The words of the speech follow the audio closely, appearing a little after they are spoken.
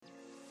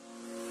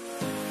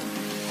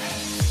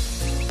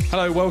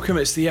Hello, welcome.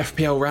 It's the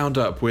FPL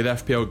Roundup with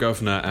FPL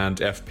Governor and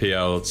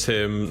FPL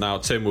Tim. Now,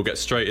 Tim, we'll get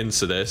straight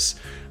into this.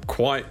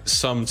 Quite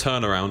some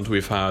turnaround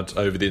we've had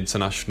over the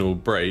international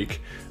break,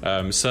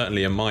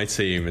 certainly in my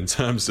team in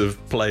terms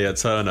of player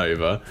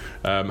turnover.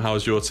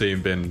 How's your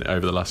team been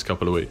over the last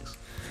couple of weeks?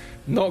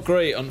 Not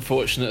great,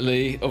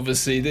 unfortunately.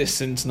 Obviously,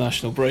 this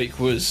international break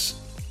was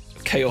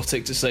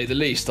chaotic to say the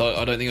least.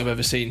 I don't think I've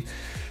ever seen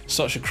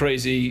such a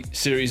crazy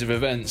series of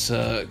events.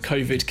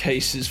 COVID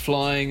cases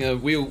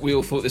flying. We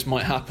all thought this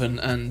might happen,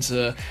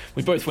 and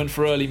we both went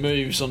for early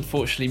moves.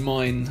 Unfortunately,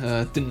 mine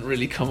didn't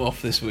really come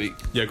off this week.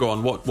 Yeah, go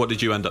on. What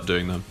did you end up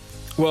doing then?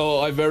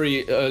 Well, I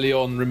very early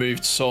on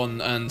removed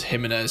Son and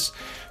Jimenez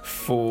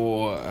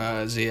for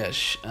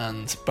Ziyech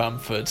and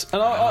Bamford,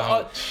 and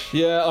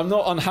I'm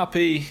not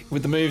unhappy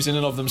with the moves in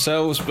and of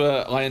themselves,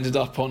 but I ended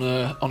up on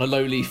a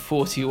lowly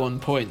 41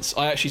 points.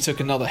 I actually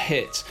took another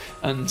hit,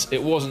 and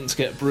it wasn't to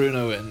get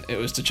Bruno in, it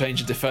was to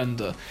change a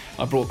defender.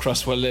 I brought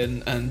Cresswell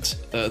in, and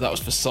that was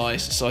for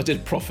size, so I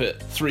did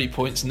profit 3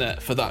 points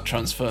net for that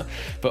transfer,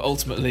 but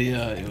ultimately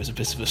it was a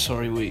bit of a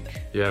sorry week.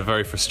 Yeah,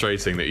 very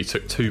frustrating that you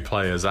took two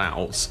players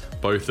out,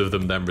 both of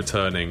them then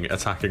returning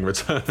attacking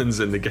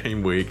returns in the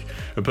game week,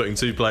 and putting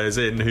two players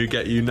in who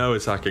get you no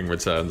attacking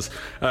returns.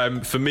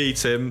 For me,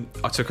 Tim,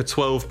 I took a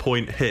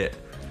 12-point hit,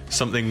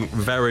 something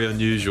very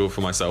unusual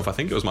for myself. I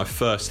think it was my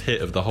first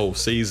hit of the whole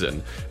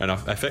season, and I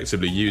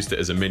effectively used it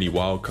as a mini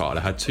wildcard. I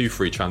had 2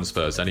 free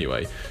transfers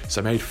anyway,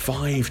 so I made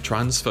 5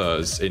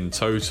 transfers in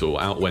total.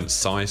 Out went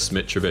Saiss,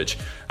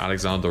 Mitrovic,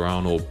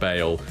 Alexander-Arnold,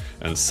 Bale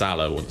and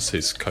Salah once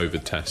his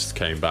COVID test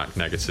came back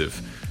negative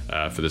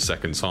for the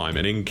second time.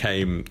 And in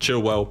came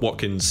Chilwell,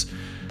 Watkins,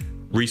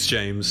 Reece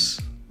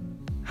James,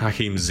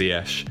 Hakim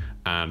Ziyech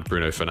and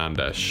Bruno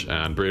Fernandes.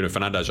 And Bruno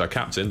Fernandes I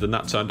captained, and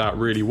that turned out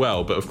really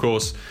well. But of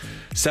course,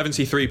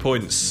 73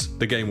 points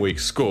the game week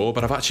score,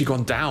 but I've actually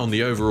gone down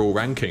the overall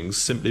rankings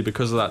simply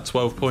because of that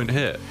 12-point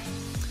hit.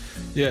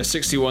 Yeah,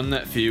 61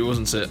 net for you,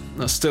 wasn't it?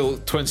 That's still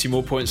 20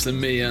 more points than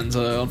me, and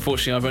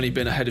unfortunately I've only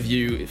been ahead of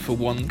you for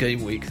one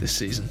game week this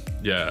season.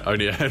 Yeah,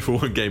 only ahead for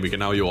one game week, and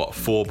now you're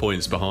 4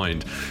 points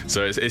behind.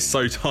 So it's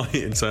so tight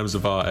in terms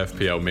of our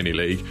FPL mini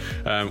league.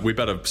 We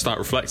better start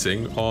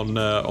reflecting on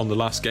the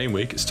last game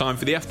week. It's time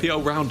for the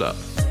FPL Roundup.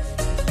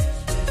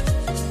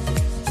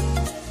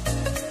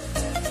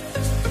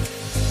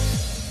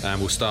 And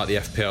we'll start the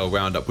FPL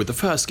Roundup with the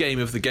first game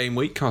of the game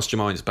week. Cast your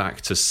minds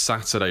back to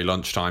Saturday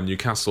lunchtime.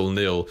 Newcastle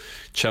 0,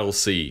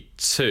 Chelsea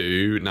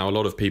 2. Now, a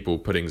lot of people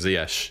putting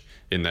Ziyech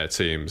in their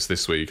teams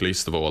this week,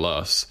 least of all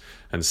us,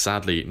 and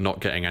sadly not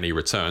getting any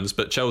returns.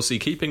 But Chelsea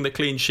keeping the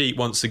clean sheet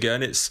once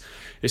again. It's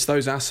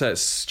those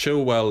assets,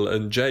 Chilwell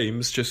and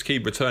James, just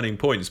keep returning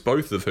points,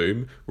 both of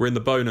whom were in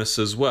the bonus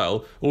as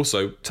well.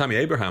 Also, Tammy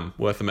Abraham,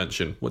 worth a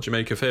mention. What do you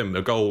make of him?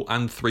 A goal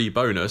and 3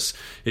 bonus.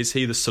 Is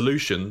he the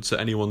solution to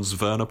anyone's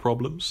Werner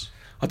problems?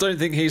 I don't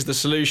think he's the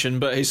solution,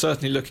 but he's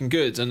certainly looking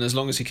good, and as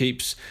long as he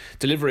keeps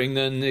delivering,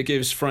 then it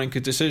gives Frank a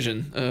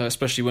decision,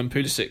 especially when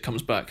Pulisic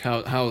comes back.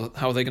 How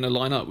are they going to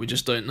line up? We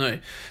just don't know.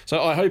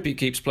 So I hope he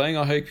keeps playing.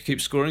 I hope he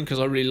keeps scoring, because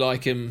I really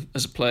like him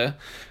as a player.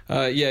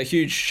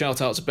 Huge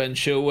shout out to Ben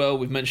Chilwell.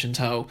 We've mentioned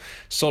how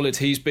solid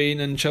he's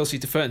been, and Chelsea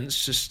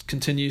defence just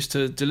continues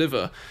to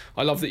deliver.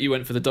 I love that you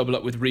went for the double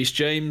up with Reece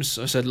James.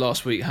 I said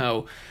last week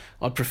how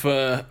I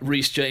prefer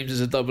Reece James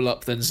as a double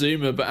up than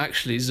Zuma, but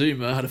actually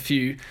Zuma had a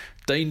few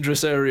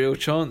dangerous aerial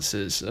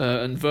chances,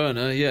 and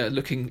Werner,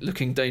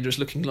 looking dangerous,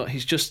 looking like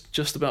he's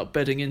just about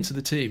bedding into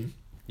the team.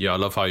 Yeah, I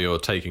love how you're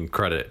taking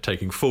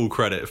full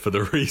credit for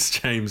the Reece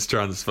James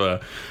transfer.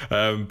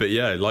 But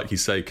yeah, like you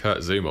say, Kurt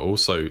Zouma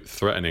also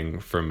threatening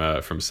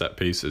from set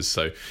pieces.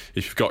 So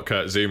if you've got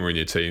Kurt Zouma in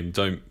your team,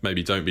 don't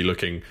be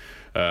looking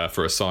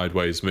for a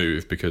sideways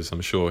move, because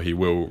I'm sure he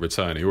will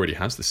return. He already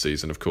has this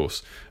season, of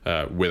course,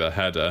 with a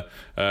header.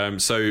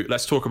 So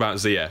let's talk about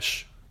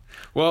Ziyech.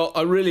 Well,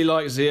 I really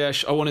like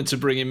Ziyech. I wanted to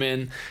bring him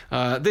in.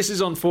 This is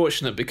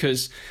unfortunate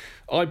because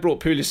I brought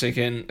Pulisic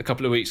in a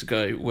couple of weeks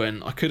ago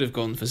when I could have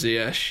gone for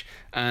Ziyech,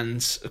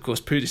 and of course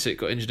Pulisic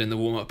got injured in the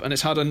warm-up, and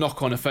it's had a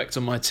knock-on effect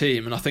on my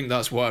team, and I think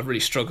that's why I've really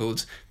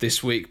struggled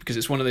this week, because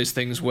it's one of those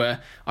things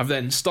where I've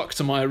then stuck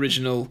to my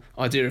original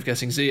idea of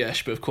getting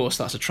Ziyech, but of course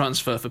that's a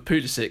transfer for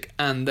Pulisic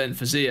and then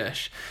for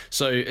Ziyech,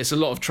 so it's a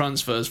lot of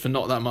transfers for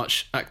not that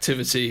much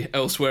activity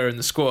elsewhere in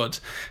the squad.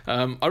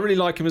 I really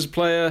like him as a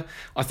player.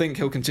 I think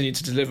he'll continue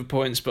to deliver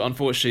points, but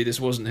unfortunately this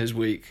wasn't his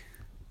week.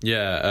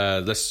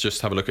 Yeah, let's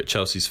just have a look at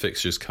Chelsea's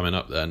fixtures coming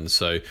up then.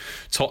 So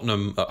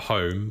Tottenham at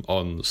home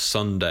on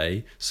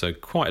Sunday, so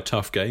quite a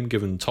tough game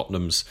given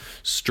Tottenham's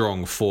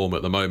strong form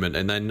at the moment.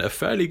 And then a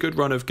fairly good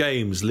run of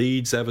games: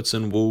 Leeds,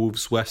 Everton,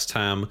 Wolves, West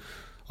Ham,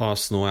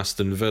 Arsenal,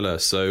 Aston Villa.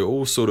 So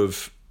all sort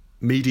of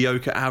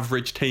mediocre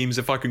average teams,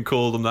 if I can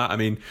call them that. I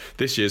mean,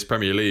 this year's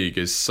Premier League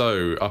is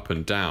so up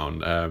and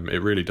down.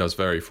 It really does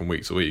vary from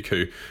week to week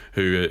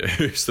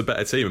who's the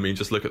better team. I mean,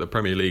 just look at the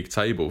Premier League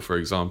table, for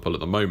example,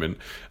 at the moment.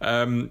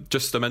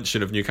 Just a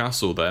mention of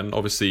Newcastle then,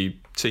 obviously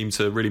team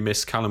to really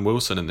miss Callum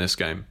Wilson in this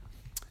game.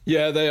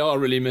 Yeah, they are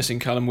really missing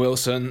Callum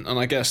Wilson, and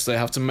I guess they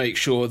have to make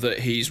sure that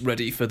he's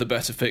ready for the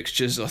better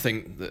fixtures. I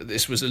think that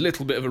this was a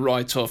little bit of a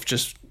write-off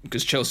just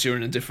because Chelsea are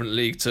in a different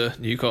league to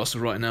Newcastle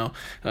right now.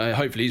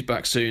 Hopefully he's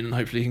back soon, and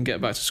hopefully he can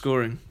get back to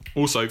scoring.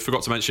 Also,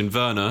 forgot to mention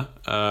Werner.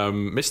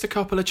 Missed a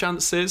couple of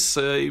chances.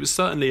 He was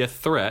certainly a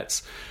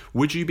threat.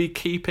 Would you be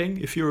keeping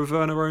if you're a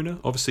Werner owner?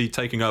 Obviously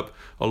taking up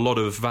a lot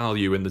of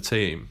value in the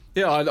team.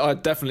 Yeah,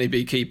 I'd definitely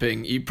be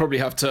keeping. You probably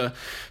have to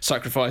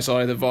sacrifice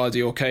either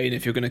Vardy or Kane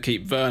if you're going to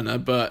keep Werner.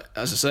 But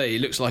as I say, he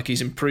looks like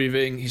he's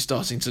improving. He's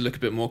starting to look a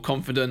bit more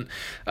confident.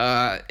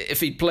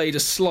 If he'd played a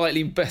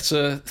slightly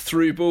better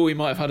through ball, he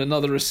might have had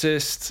another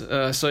assist.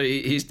 So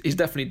he's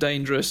definitely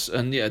dangerous.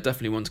 And yeah,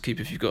 definitely one to keep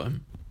if you've got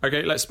him.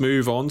 Okay, let's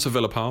move on to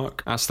Villa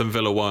Park. Aston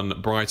Villa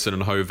 1, Brighton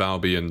and Hove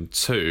Albion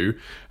 2.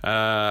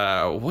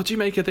 What do you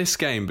make of this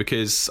game?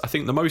 Because I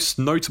think the most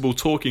notable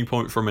talking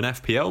point from an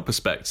FPL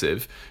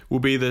perspective will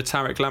be the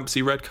Tariq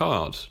Lamptey red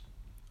card.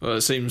 Well,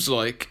 it seems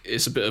like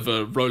it's a bit of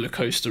a roller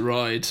coaster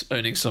ride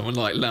owning someone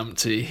like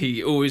Lamptey.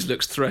 He always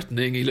looks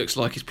threatening. He looks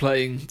like he's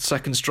playing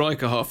second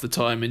striker half the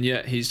time, and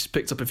yet he's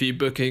picked up a few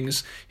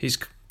bookings. He's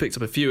picked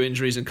up a few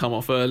injuries and come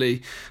off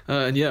early.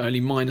 And yeah,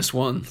 only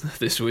 -1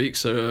 this week.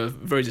 So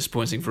very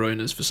disappointing for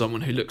owners for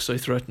someone who looks so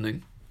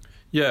threatening.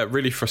 Yeah,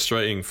 really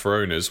frustrating for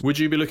owners. Would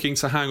you be looking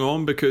to hang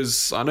on?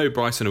 Because I know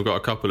Brighton have got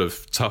a couple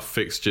of tough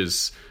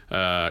fixtures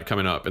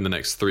coming up in the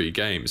next 3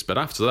 games. But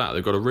after that,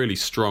 they've got a really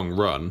strong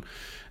run.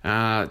 Do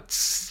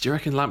you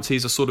reckon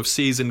Lamptey's a sort of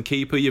seasoned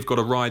keeper? You've got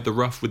to ride the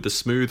rough with the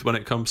smooth when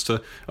it comes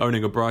to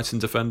owning a Brighton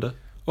defender?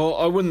 Well,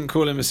 I wouldn't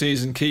call him a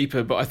seasoned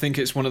keeper, but I think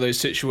it's one of those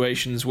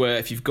situations where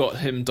if you've got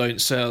him,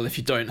 don't sell. If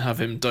you don't have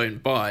him,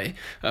 don't buy.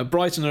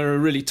 Brighton are a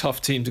really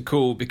tough team to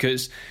call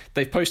because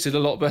they've posted a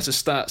lot better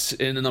stats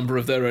in a number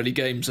of their early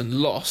games and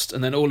lost,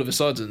 and then all of a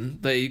sudden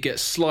they get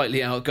slightly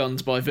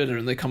outgunned by Villa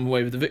and they come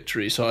away with the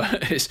victory. So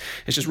it's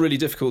just really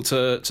difficult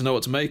to know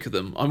what to make of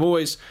them. I'm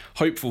always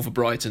hopeful for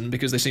Brighton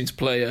because they seem to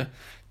play a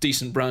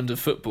decent brand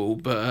of football,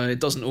 but it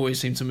doesn't always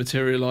seem to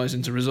materialise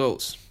into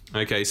results.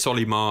 Okay,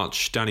 Solly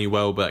March, Danny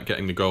Welbeck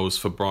getting the goals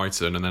for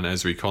Brighton, and then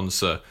Ezri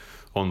Konsa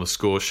on the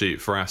score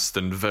sheet for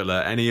Aston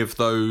Villa. Any of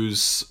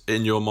those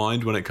in your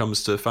mind when it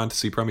comes to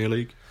Fantasy Premier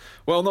League?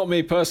 Well, not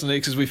me personally,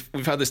 because we've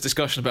had this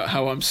discussion about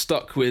how I'm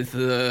stuck with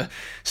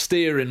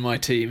Steer in my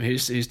team,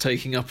 who's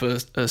taking up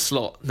a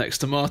slot next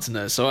to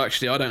Martinez. So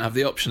actually, I don't have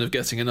the option of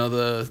getting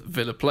another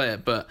Villa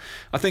player. But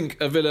I think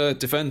a Villa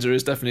defender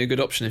is definitely a good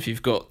option if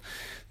you've got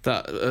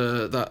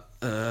that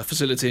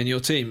facility in your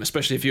team,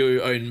 especially if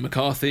you own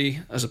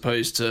McCarthy as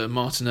opposed to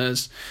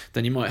Martinez,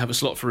 then you might have a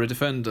slot for a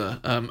defender.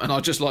 And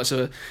I'd just like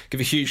to give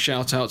a huge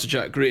shout out to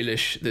Jack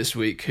Grealish this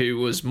week, who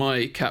was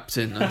my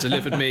captain and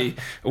delivered me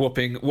a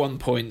whopping 1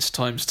 point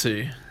times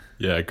 2.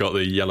 Yeah, got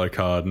the yellow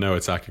card, no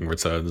attacking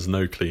returns,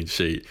 no clean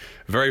sheet.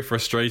 Very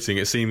frustrating.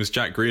 It seems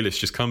Jack Grealish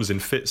just comes in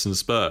fits and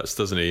spurts,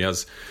 doesn't he? He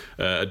has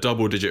a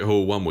double-digit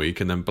haul one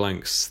week and then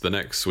blanks the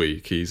next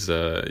week. He's,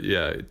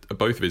 both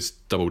of his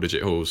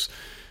double-digit hauls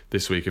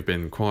this week have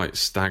been quite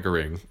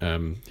staggering.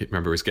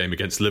 Remember his game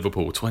against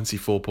Liverpool,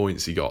 24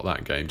 points he got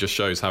that game. Just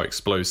shows how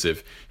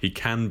explosive he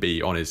can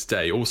be on his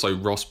day. Also,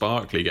 Ross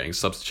Barkley getting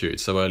substituted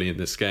so early in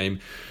this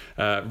game.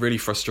 Really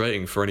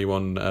frustrating for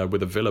anyone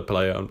with a Villa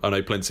player. I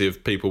know plenty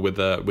of people with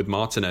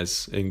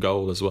Martinez in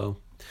goal as well.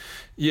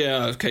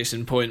 Yeah, case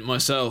in point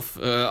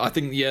myself. I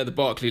think the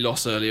Barkley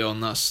loss early on,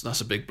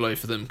 that's a big blow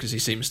for them because he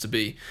seems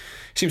to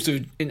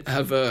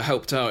have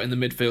helped out in the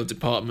midfield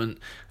department.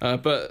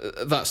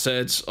 But that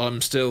said,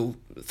 I'm still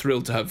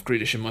thrilled to have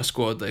Grealish in my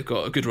squad. They've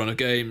got a good run of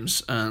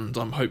games and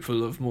I'm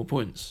hopeful of more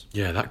points.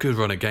 Yeah, that good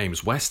run of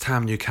games. West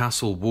Ham,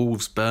 Newcastle,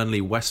 Wolves,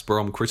 Burnley, West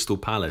Brom, Crystal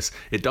Palace.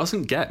 It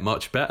doesn't get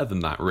much better than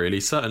that, really.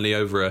 Certainly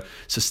over a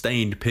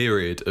sustained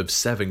period of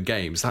 7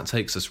 games. That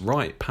takes us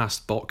right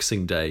past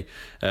Boxing Day.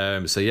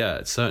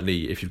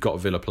 Certainly if you've got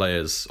Villa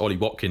players, Ollie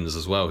Watkins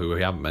as well, who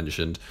we haven't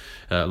mentioned,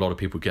 a lot of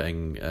people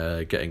getting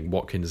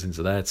Watkins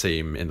into their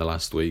team in the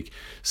last week.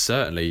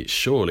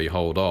 Surely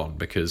hold on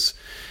because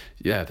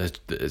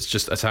it's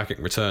just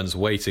attacking returns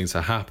waiting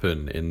to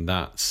happen in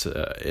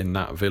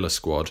that Villa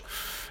squad.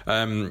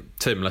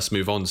 Tim, let's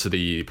move on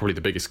to probably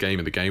the biggest game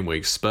of the game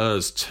week.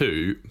 Spurs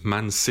 2,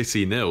 Man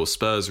City 0.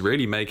 Spurs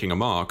really making a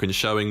mark and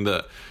showing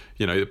that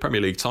the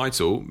Premier League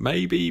title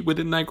may be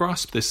within their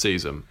grasp this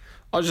season.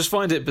 I just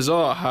find it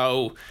bizarre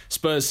how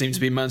Spurs seem to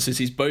be Man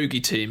City's bogey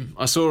team.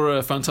 I saw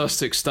a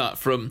fantastic stat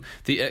from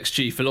the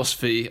XG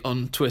Philosophy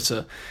on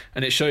Twitter,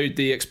 and it showed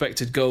the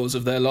expected goals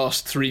of their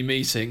last 3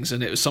 meetings,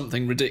 and it was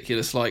something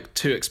ridiculous like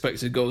 2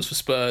 expected goals for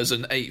Spurs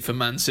and 8 for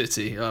Man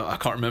City. I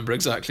can't remember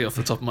exactly off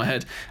the top of my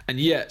head, and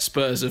yet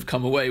Spurs have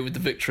come away with the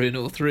victory in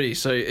all 3.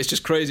 So it's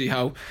just crazy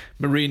how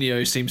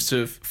Mourinho seems to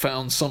have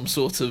found some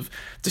sort of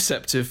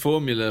deceptive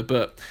formula,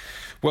 but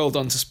well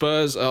done to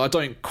Spurs. I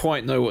don't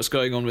quite know what's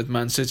going on with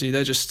Man City.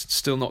 They're just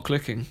still not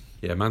clicking.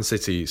 Yeah, Man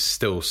City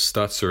still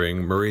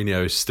stuttering.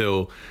 Mourinho's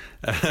still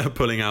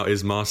pulling out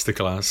his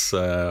masterclass,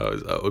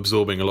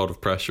 absorbing a lot of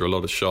pressure, a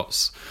lot of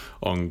shots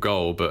on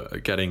goal,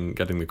 but getting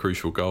the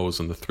crucial goals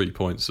and the 3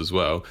 points as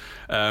well.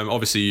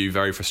 Obviously, you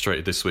very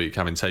frustrated this week,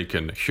 having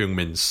taken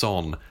Heung-min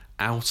Son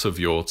out of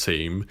your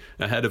team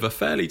ahead of a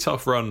fairly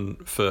tough run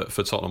for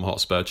Tottenham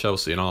Hotspur,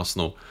 Chelsea and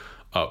Arsenal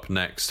up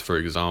next, for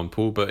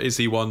example. But is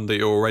he one that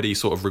you're already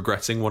sort of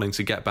regretting wanting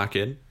to get back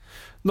in?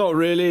 Not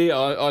really.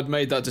 I'd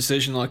made that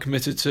decision. I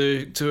committed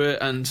to it,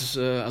 and as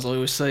I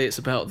always say, it's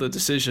about the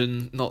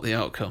decision, not the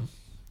outcome.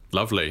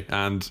 Lovely.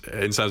 And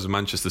in terms of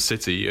Manchester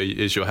City,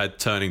 is your head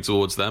turning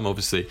towards them?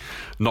 Obviously,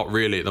 not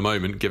really at the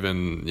moment,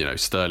 given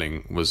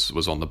Sterling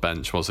was on the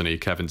bench, wasn't he?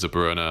 Kevin De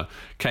Bruyne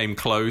came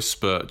close,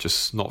 but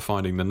just not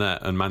finding the net.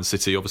 And Man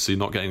City obviously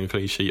not getting a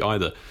clean sheet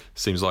either.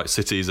 Seems like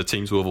City is a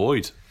team to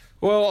avoid.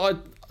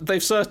 Well, they're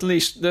certainly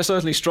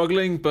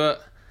struggling,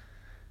 but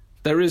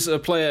there is a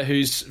player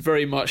who's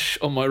very much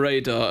on my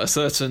radar, a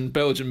certain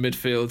Belgian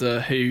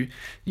midfielder who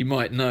you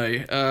might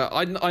know.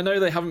 I know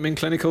they haven't been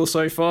clinical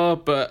so far,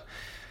 but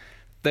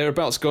they're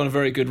about to go on a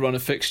very good run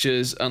of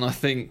fixtures, and I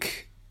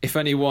think if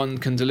anyone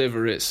can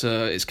deliver, it's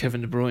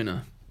Kevin De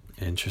Bruyne.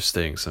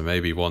 Interesting. So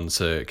maybe one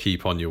to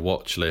keep on your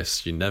watch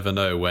list. You never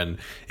know when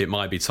it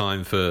might be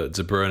time for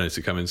De Bruyne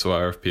to come into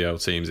our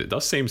FPL teams. It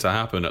does seem to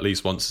happen at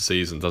least once a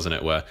season, doesn't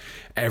it, where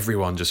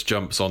everyone just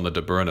jumps on the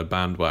De Bruyne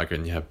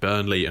bandwagon. You have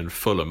Burnley and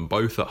Fulham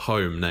both at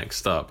home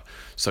next up.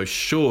 So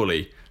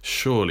surely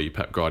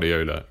Pep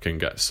Guardiola can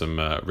get some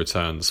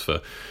returns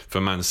for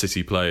Man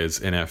City players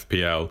in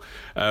FPL.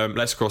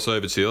 Let's cross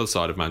over to the other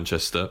side of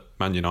Manchester.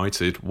 Man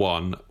United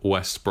 1,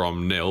 West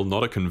Brom 0.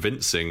 Not a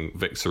convincing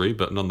victory,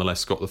 but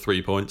nonetheless got the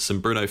 3 points.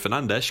 And Bruno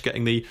Fernandes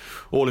getting the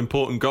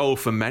all-important goal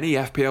for many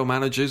FPL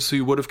managers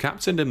who would have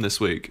captained him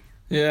this week.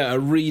 Yeah, a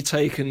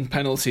retaken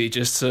penalty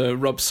just to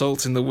rub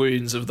salt in the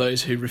wounds of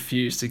those who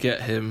refused to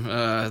get him.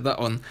 That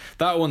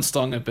one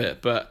stung a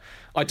bit, but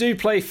I do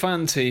play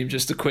fan team,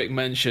 just a quick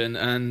mention,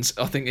 and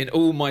I think in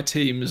all my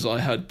teams I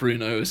had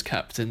Bruno as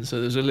captain,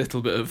 so there's a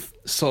little bit of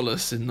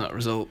solace in that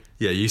result.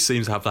 Yeah, you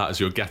seem to have that as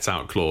your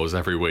get-out clause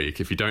every week.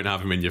 If you don't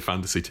have him in your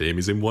fantasy team,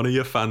 he's in one of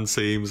your fan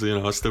teams,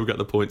 I still get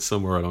the points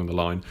somewhere along the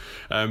line.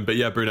 But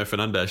yeah, Bruno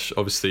Fernandes,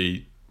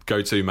 obviously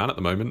go-to man at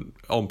the moment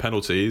on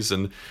penalties,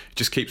 and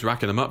just keeps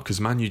racking them up because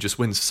Man U just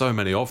wins so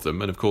many of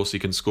them, and of course he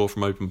can score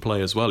from open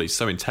play as well. He's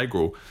so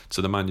integral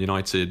to the Man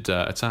United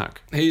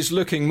attack. He's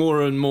looking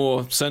more and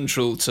more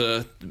central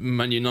to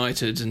Man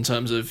United in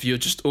terms of you're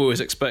just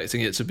always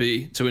expecting it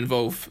to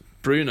involve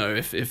Bruno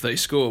if they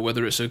score,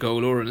 whether it's a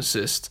goal or an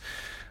assist.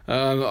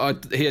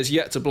 He has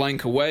yet to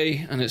blank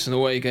away, and it's an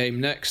away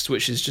game next,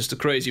 which is just a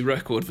crazy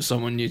record for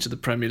someone new to the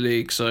Premier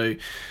League. So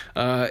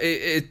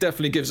it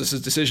definitely gives us a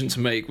decision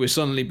to make. We're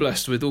suddenly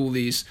blessed with all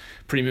these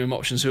premium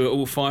options who are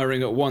all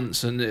firing at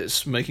once, and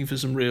it's making for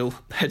some real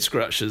head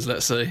scratchers,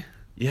 let's say.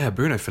 Yeah,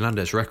 Bruno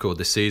Fernandes' record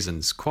this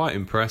season's quite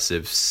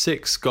impressive.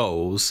 6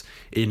 goals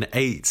in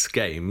 8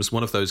 games.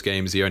 One of those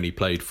games he only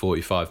played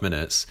 45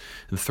 minutes,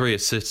 and 3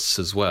 assists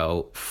as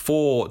well.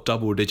 4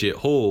 double-digit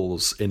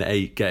hauls in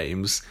 8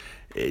 games.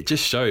 It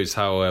just shows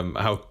how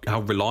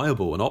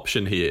reliable an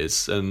option he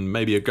is, and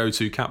maybe a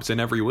go-to captain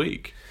every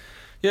week.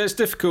 Yeah, it's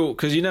difficult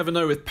because you never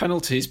know with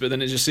penalties, but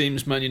then it just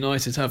seems Man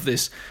United have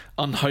this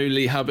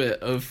unholy habit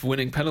of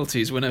winning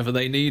penalties whenever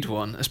they need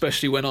one,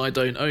 especially when I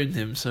don't own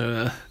him.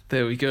 So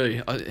there we go.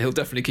 He'll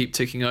definitely keep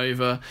ticking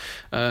over.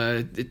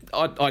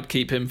 I'd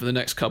keep him for the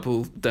next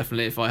couple,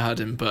 definitely, if I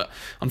had him. But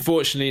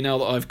unfortunately, now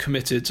that I've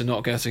committed to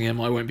not getting him,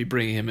 I won't be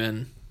bringing him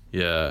in.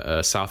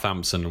 Yeah,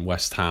 Southampton and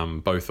West Ham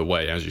both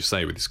away, as you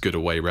say, with this good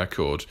away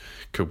record.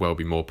 Could well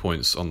be more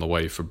points on the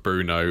way for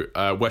Bruno.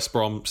 West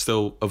Brom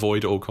still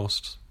avoid at all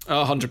costs?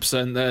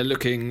 100%. They're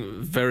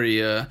looking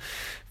very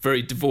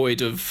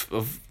devoid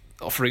of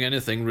offering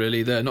anything,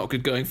 really. They're not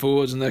good going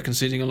forwards, and they're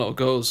conceding a lot of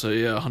goals. So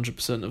yeah,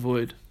 100%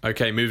 avoid.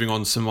 Okay, moving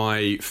on to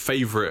my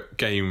favourite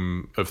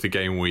game of the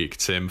game week,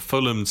 Tim.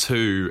 Fulham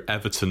 2,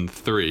 Everton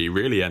 3.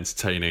 Really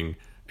entertaining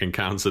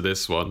encounter,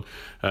 this one.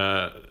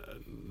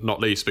 Not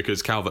least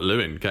because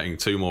Calvert-Lewin getting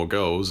 2 more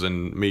goals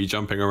and me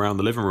jumping around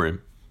the living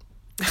room.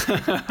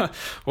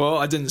 Well,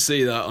 I didn't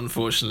see that,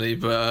 unfortunately,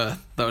 but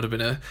that would have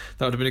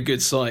been a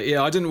good sight.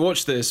 Yeah, I didn't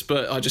watch this,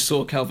 but I just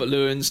saw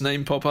Calvert-Lewin's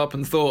name pop up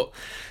and thought,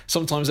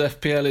 sometimes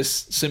FPL is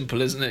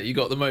simple, isn't it? You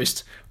got the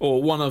most,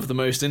 or one of the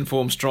most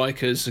informed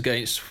strikers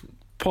against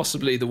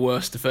possibly the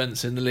worst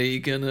defence in the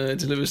league, and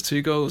delivers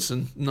 2 goals,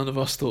 and none of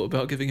us thought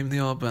about giving him the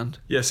armband.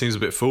 Yeah, seems a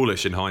bit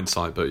foolish in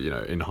hindsight, but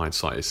in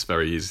hindsight it's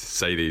very easy to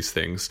say these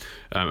things.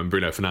 And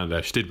Bruno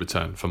Fernandes did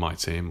return for my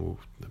team.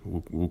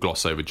 We'll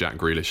gloss over Jack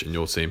Grealish in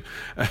your team.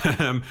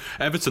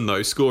 Everton,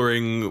 though,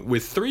 scoring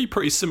with 3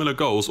 pretty similar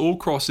goals, all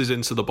crosses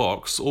into the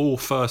box, all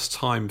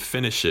first-time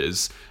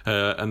finishes,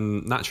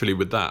 and naturally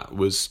with that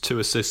was 2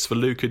 assists for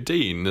Luca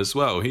Dean as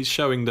well. He's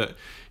showing that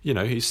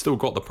he's still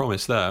got the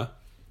promise there.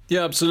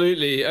 Yeah,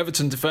 absolutely.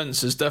 Everton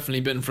defence has definitely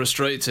been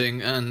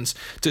frustrating and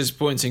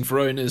disappointing for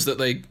owners that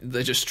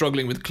they're just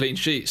struggling with clean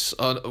sheets.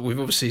 We've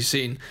obviously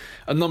seen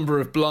a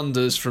number of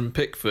blunders from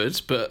Pickford,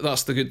 but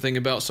that's the good thing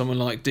about someone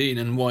like Dean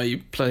and why you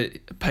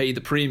pay the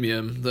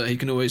premium, that he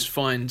can always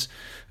find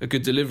a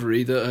good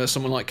delivery that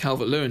someone like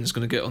Calvert-Lewin is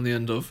going to get on the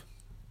end of.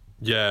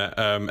 Yeah,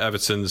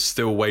 Everton's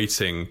still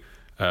waiting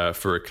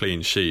for a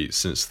clean sheet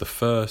since the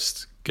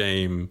first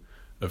game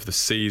of the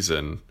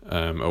season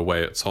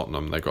away at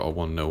Tottenham. They got a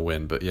 1-0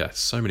 win, but yeah,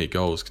 so many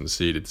goals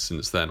conceded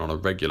since then on a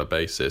regular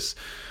basis.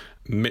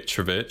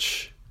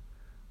 Mitrovic,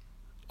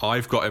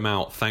 I've got him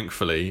out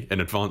thankfully in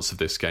advance of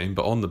this game,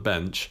 but on the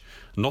bench,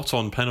 not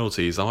on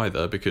penalties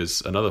either, because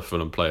another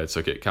Fulham player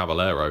took it,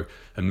 Cavallero,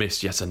 and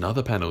missed yet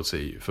another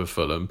penalty for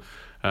Fulham.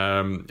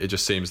 It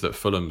just seems that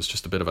Fulham's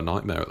just a bit of a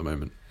nightmare at the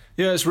moment.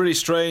 Yeah, it's really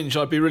strange.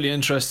 I'd be really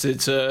interested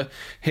to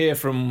hear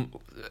from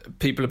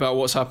people about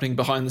what's happening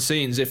behind the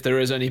scenes, if there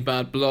is any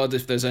bad blood,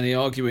 if there's any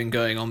arguing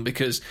going on,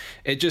 because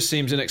it just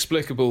seems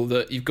inexplicable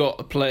that you've got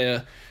a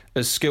player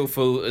as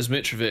skillful as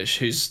Mitrovic,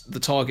 who's the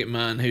target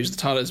man, who's the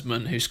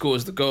talisman, who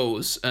scores the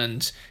goals,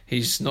 and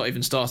he's not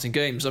even starting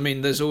games. I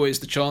mean, there's always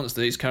the chance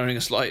that he's carrying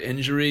a slight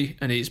injury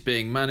and he's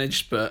being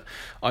managed, but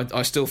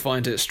I still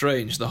find it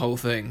strange, the whole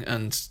thing.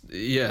 And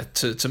yeah,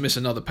 to miss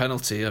another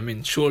penalty, I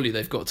mean, surely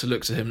they've got to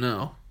look to him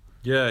now.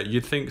 Yeah,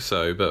 you'd think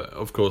so, but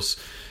of course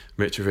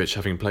Mitrovic,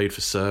 having played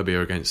for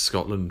Serbia against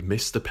Scotland,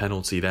 missed the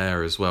penalty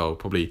there as well.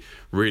 Probably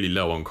really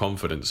low on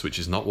confidence, which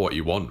is not what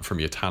you want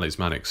from your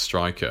talismanic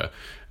striker.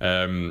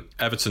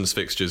 Everton's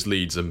fixtures,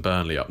 Leeds and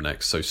Burnley up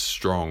next, so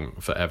strong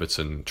for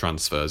Everton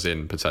transfers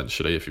in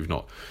potentially if you've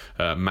not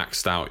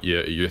maxed out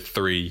your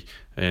three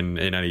in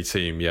any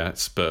team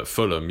yet. But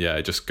Fulham, yeah,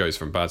 it just goes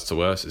from bad to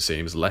worse, it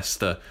seems.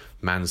 Leicester,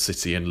 Man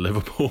City and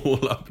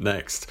Liverpool up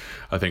next.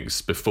 I think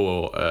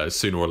before,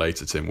 sooner or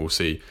later, Tim, we'll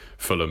see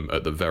Fulham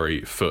at the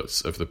very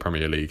foot of the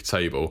Premier League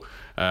table.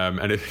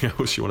 Anything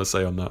else you want to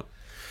say on that?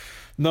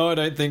 No, I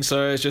don't think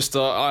so. It's just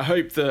I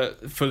hope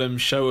that Fulham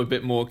show a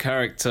bit more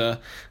character.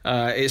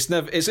 It's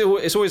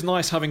always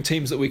nice having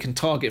teams that we can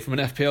target from an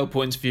FPL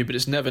point of view, but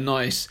it's never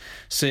nice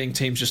seeing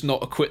teams just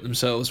not acquit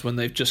themselves when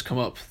they've just come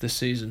up this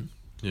season.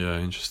 Yeah,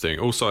 interesting.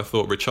 Also, I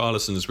thought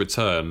Richarlison's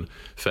return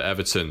for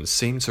Everton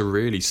seemed to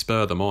really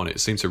spur them on. It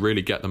seemed to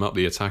really get them up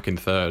the attacking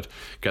third,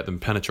 get them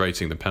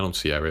penetrating the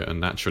penalty area and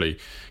naturally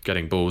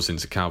getting balls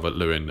into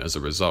Calvert-Lewin as a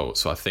result.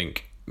 So I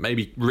think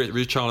maybe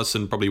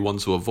Richarlison probably one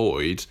to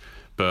avoid,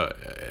 but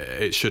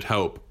it should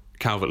help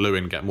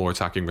Calvert-Lewin get more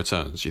attacking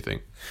returns, do you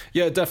think?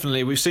 Yeah,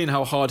 definitely. We've seen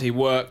how hard he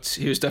worked.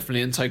 He was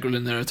definitely integral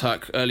in their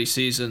attack early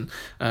season.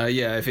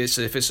 If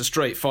it's a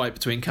straight fight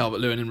between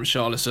Calvert-Lewin and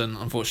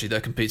Richarlison, unfortunately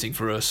they're competing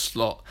for a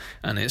slot,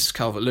 and it's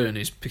Calvert-Lewin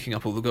who's picking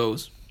up all the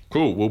goals.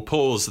 Cool, we'll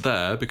pause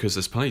there because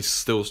there's plenty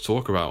still to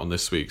talk about on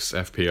this week's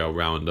FPL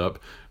roundup.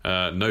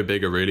 No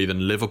bigger really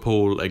than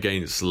Liverpool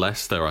against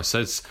Leicester. I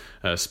said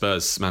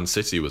Spurs Man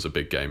City was a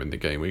big game in the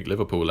game week.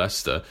 Liverpool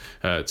Leicester,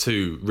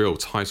 two real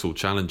title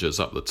challengers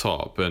up the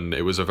top, and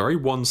it was a very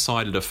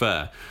one-sided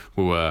affair.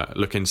 We'll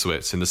look into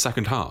it in the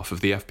second half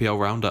of the FPL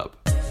roundup.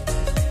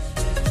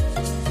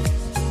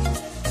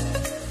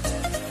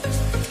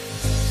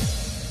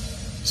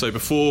 So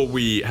before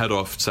we head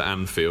off to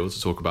Anfield to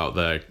talk about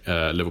their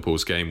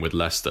Liverpool's game with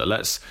Leicester,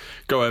 let's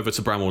go over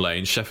to Bramall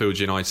Lane. Sheffield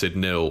United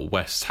 0,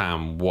 West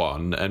Ham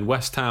 1. And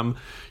West Ham,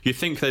 you'd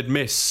think they'd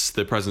miss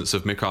the presence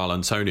of Michail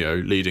Antonio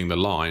leading the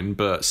line,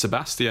 but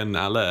Sebastian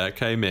Haller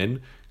came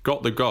in,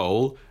 got the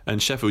goal,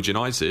 and Sheffield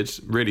United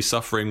really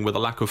suffering with a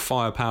lack of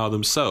firepower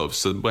themselves.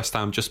 So West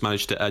Ham just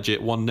managed to edge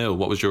it 1-0.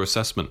 What was your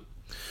assessment?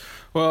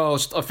 Well,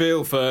 I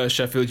feel for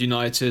Sheffield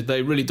United.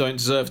 They really don't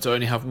deserve to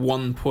only have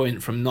 1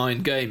 point from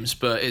 9 games,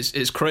 but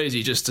it's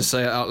crazy just to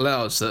say it out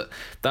loud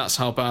that's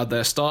how bad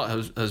their start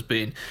has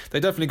been. They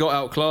definitely got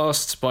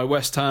outclassed by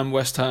West Ham.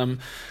 West Ham,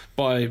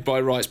 by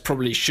rights,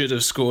 probably should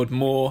have scored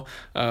more.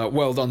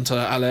 Well done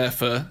to Haller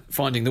for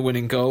finding the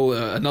winning goal.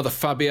 Another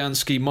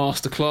Fabianski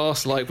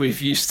masterclass, like we're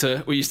used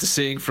to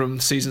seeing from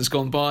seasons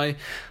gone by.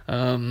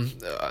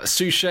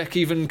 Souček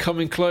even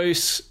coming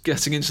close,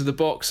 getting into the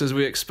box as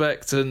we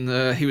expect,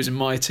 and he was in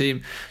my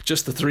team.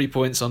 Just the 3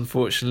 points,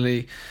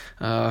 unfortunately.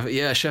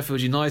 Sheffield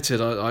United,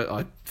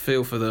 I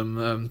feel for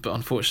them, but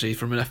unfortunately,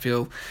 from an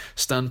FPL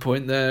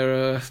standpoint,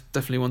 they're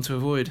definitely one to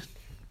avoid.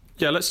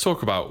 Yeah, let's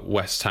talk about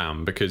West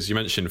Ham, because you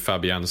mentioned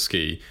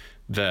Fabianski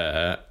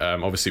there.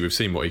 Obviously, we've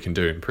seen what he can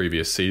do in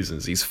previous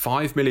seasons. He's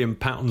 £5 million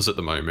at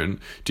the moment.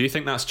 Do you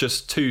think that's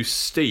just too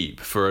steep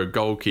for a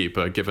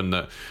goalkeeper, given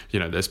that,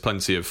 there's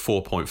plenty of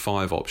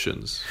 4.5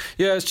 options?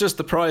 Yeah, it's just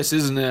the price,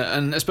 isn't it?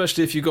 And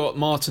especially if you got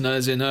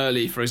Martinez in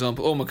early, for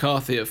example, or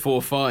McCarthy at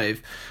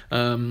 4.5.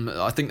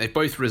 I think they've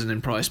both risen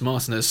in price.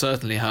 Martinez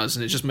certainly has,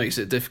 and it just makes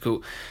it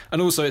difficult.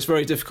 And also, it's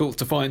very difficult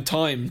to find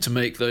time to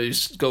make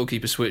those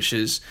goalkeeper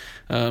switches.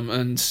 They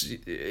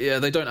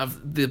don't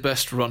have the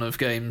best run of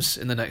games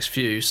in the next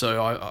few,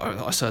 so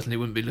I certainly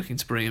wouldn't be looking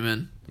to bring him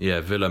in. Yeah,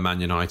 Villa, Man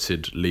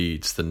United,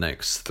 Leeds the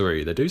next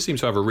 3. They do seem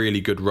to have a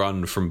really good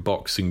run from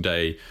Boxing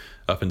Day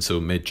up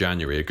until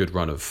mid-January, a good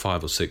run of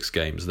 5 or 6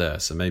 games there.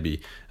 So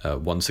maybe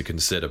one to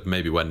consider.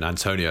 Maybe when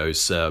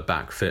Antonio's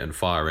back fit and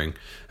firing,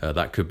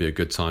 that could be a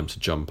good time to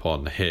jump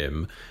on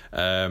him.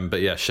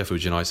 But yeah,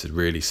 Sheffield United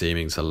really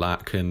seeming to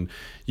lack. And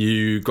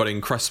you got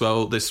in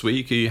Cresswell this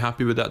week. Are you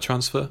happy with that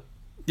transfer?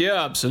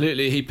 Yeah,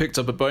 absolutely. He picked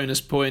up a bonus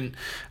point,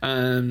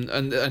 and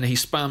he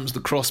spams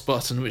the cross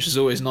button, which is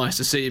always nice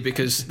to see,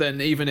 because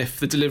then even if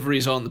the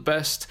deliveries aren't the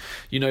best,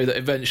 you know that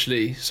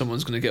eventually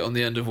someone's going to get on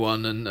the end of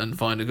one and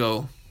find a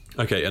goal.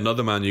 Okay,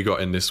 another man you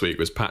got in this week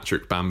was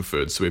Patrick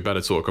Bamford, so we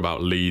better talk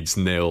about Leeds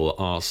 0,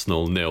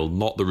 Arsenal 0.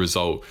 Not the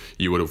result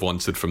you would have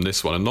wanted from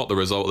this one, and not the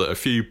result that a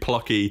few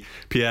plucky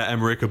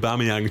Pierre-Emerick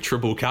Aubameyang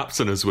triple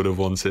captainers would have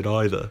wanted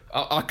either.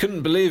 I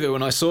couldn't believe it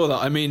when I saw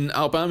that. I mean,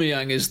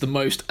 Aubameyang is the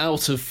most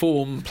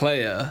out-of-form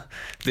player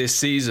this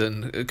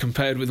season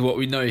compared with what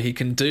we know he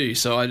can do,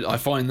 so I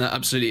find that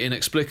absolutely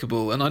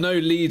inexplicable. And I know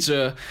Leeds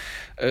are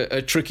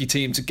a tricky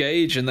team to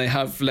gauge, and they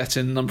have let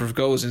in a number of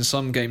goals in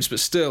some games, but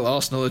still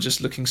Arsenal are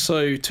just looking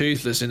so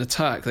toothless in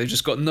attack. They've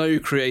just got no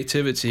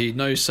creativity,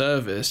 no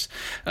service,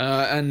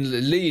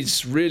 and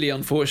Leeds really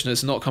unfortunate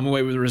to not come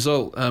away with a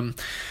result.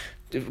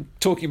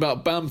 Talking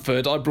about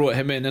Bamford, I brought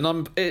him in,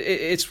 and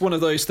it's one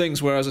of those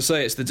things where, as I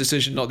say, it's the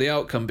decision, not the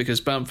outcome,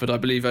 because Bamford, I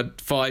believe, had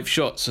 5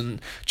 shots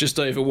and just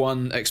over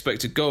 1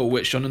 expected goal,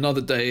 which on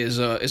another day is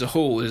a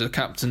haul, is a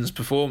captain's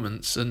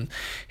performance, and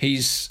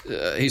he's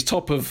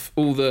top of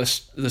all the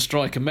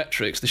striker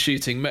metrics, the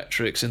shooting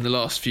metrics in the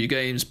last few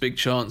games, big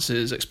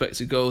chances,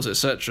 expected goals,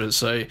 etc.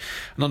 So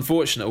an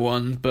unfortunate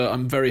one, but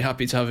I'm very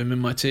happy to have him in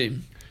my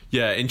team.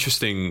 Yeah,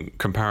 interesting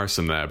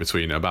comparison there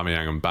between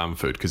Aubameyang and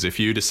Bamford, because if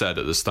you'd have said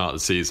at the start of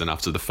the season,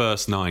 after the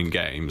first 9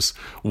 games,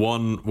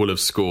 one would have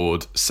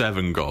scored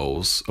 7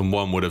 goals and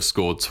one would have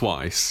scored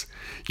twice,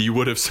 you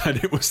would have said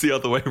it was the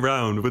other way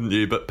around, wouldn't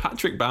you? But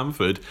Patrick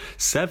Bamford,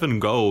 7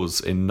 goals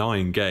in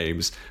 9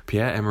 games.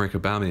 Pierre-Emerick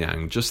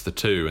Aubameyang, just the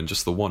 2 and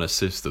just the 1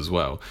 assist as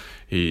well.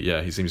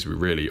 He seems to be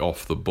really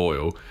off the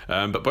boil.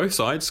 But both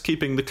sides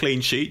keeping the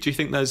clean sheet. Do you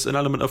think there's an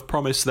element of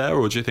promise there,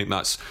 or do you think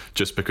that's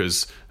just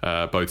because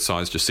both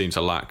sides just seem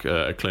to lack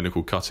a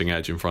clinical cutting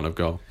edge in front of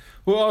goal?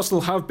 Well,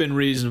 Arsenal have been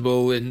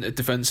reasonable in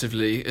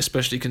defensively,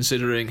 especially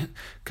considering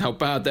how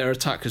bad their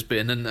attack has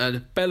been.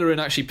 And Bellerin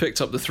actually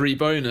picked up the 3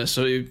 bonus,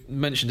 so you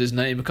mentioned his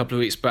name a couple of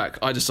weeks back.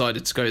 I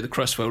decided to go the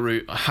Cresswell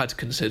route. I had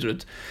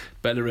considered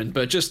Bellerin,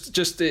 but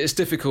just it's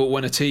difficult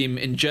when a team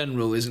in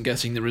general isn't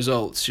getting the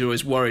results. You're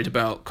always worried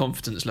about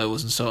confidence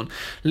levels and so on.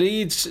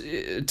 Leeds'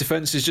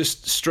 defence is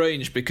just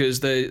strange because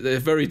they're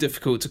very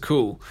difficult to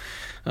call.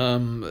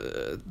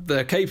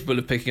 They're capable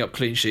of picking up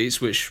clean sheets,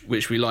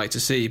 which we like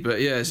to see,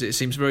 but yes, it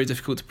seems very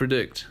difficult to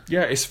predict.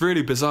 Yeah, it's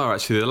really bizarre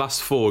actually. The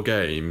last 4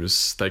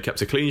 games, they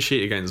kept a clean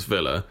sheet against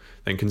Villa,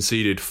 then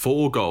conceded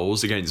 4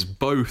 goals against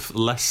both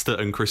Leicester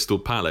and Crystal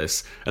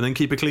Palace, and then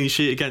keep a clean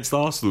sheet against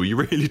Arsenal. You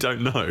really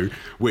don't know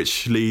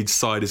which Leeds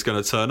side is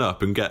going to turn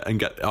up and get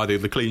either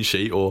the clean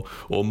sheet or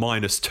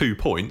minus 2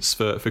 points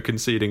for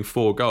conceding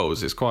 4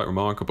 goals. It's quite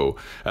remarkable.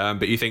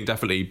 But you think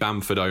definitely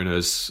Bamford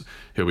owners,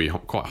 he'll be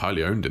quite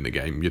highly owned in the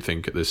game, you'd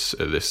think, at this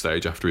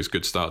stage after his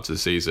good start to the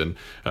season.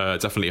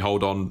 Definitely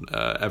hold on.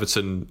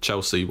 Everton,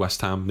 Chelsea, West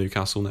Ham,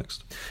 Newcastle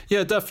next.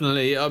 Yeah,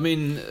 definitely. I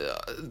mean,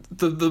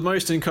 the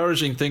most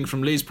encouraging thing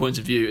from Leeds' point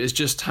of view is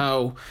just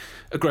how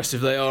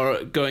aggressive they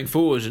are going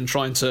forward and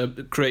trying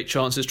to create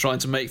chances, trying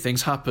to make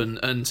things happen.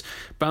 And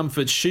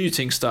Bamford's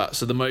shooting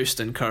stats are the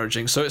most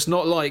encouraging. So it's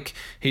not like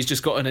he's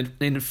just got an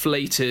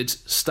inflated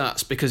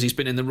stats because he's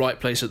been in the right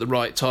place at the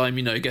right time,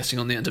 you know, getting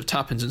on the end of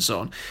tap-ins and so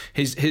on.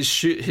 His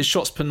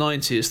shots per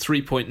 90 is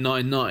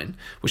 3.99,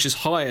 which is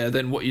higher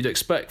than what you'd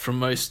expect from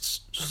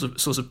most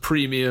sort of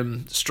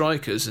premium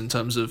strikers in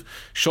terms of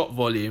shot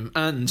volume,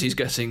 and he's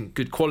getting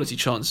good quality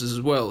chances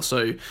as well.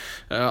 So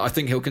I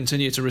think he'll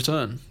continue to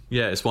return.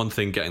 Yeah, it's one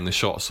thing getting the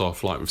shots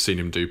off, like we've seen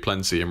him do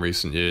plenty in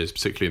recent years,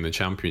 particularly in the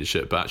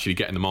Championship, but actually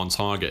getting them on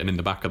target and in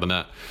the back of the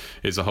net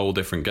is a whole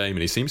different game,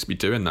 and he seems to be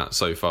doing that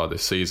so far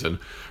this season.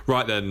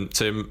 Right then,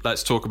 Tim,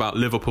 let's talk about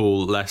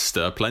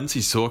Liverpool-Leicester.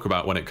 Plenty to talk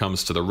about when it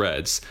comes to the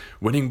Reds,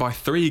 winning by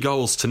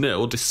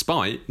 3-0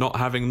 despite not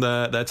having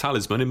their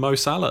talisman in Mo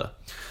Salah.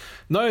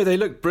 No, they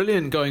look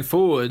brilliant going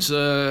forward.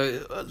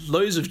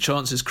 Loads of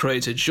chances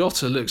created.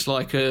 Jota looks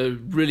like a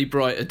really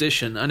bright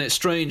addition, and it's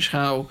strange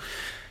how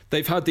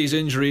they've had these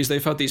injuries,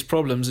 they've had these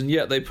problems, and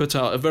yet they put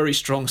out a very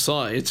strong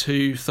side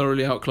who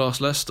thoroughly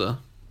outclassed Leicester.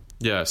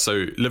 Yeah,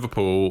 so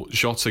Liverpool,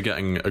 Jota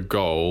getting a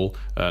goal,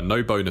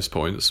 no bonus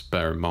points,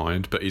 bear in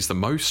mind, but he's the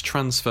most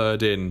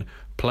transferred in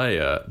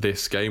player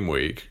this game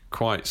week.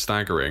 Quite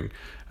staggering,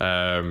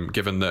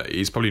 given that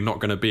he's probably not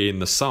going to be in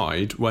the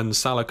side when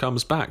Salah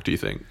comes back, do you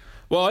think?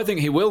 Well, I think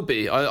he will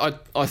be. I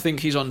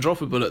think he's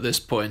undroppable at this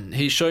point.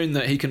 He's shown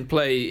that he can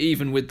play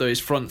even with those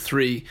front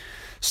 3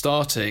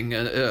 starting.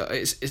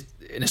 It's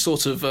in a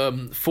sort of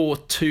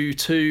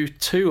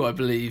 4-2-2-2, I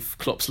believe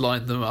Klopp's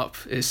lined them up.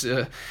 It's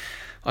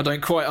I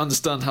don't quite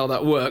understand how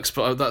that works,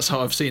 but that's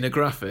how I've seen a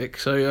graphic.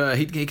 So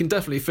he can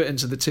definitely fit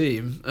into the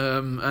team,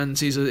 and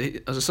he's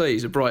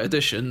a bright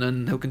addition,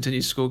 and he'll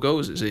continue to score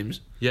goals, it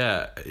seems.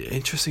 Yeah,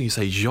 interesting you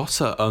say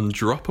Jota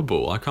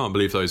Undroppable. I can't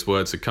believe those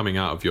words are coming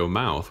out of your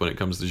mouth when it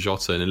comes to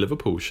Jota in a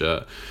Liverpool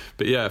shirt.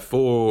 But yeah,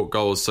 4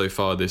 goals so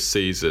far this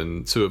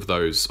season, 2 of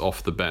those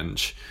off the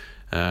bench.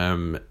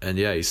 And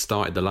yeah, he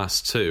started the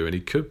last 2, and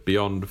he could be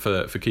on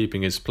for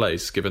keeping his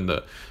place, given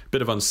that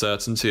bit of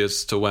uncertainty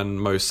as to when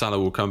Mo Salah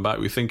will come back.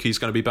 We think he's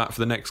going to be back for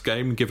the next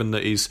game, given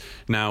that he's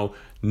now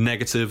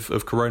negative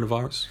of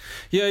coronavirus.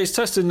 Yeah, he's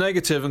tested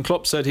negative, and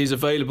Klopp said he's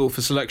available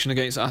for selection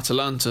against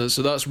Atalanta,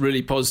 so that's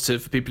really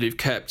positive for people who've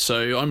kept.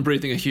 So I'm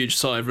breathing a huge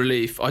sigh of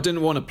relief. I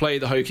didn't want to play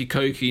the hokey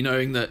cokey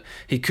knowing that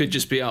he could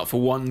just be out for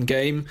 1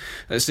 game.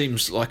 It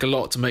seems like a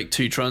lot to make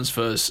 2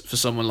 transfers for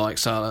someone like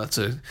Salah,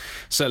 to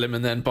sell him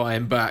and then buy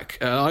him back.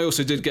 I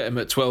also did get him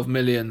at 12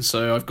 million,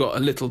 so I've got a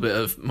little bit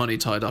of money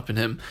tied up in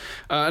him.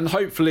 And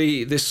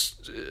hopefully this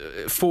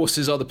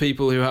forces other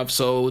people who have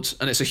sold,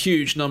 and it's a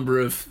huge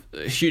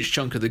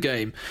chunk of the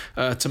game,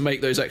 to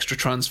make those extra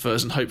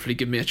transfers and hopefully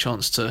give me a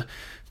chance to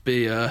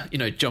be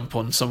jump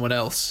on someone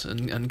else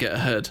and get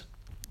ahead.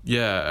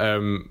 Yeah,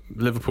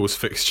 Liverpool's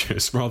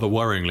fixtures, rather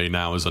worryingly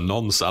now as a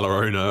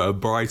non-Salah owner, are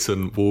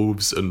Brighton,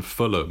 Wolves and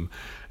Fulham.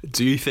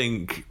 Do you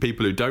think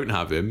people who don't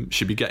have him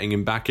should be getting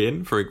him back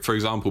in? For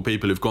example,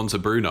 people who've gone to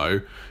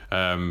Bruno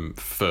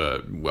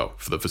for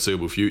the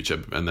foreseeable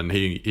future, and then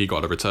he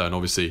got a return,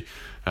 obviously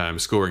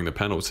scoring the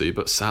penalty.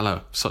 But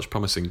Salah, such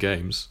promising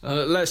games.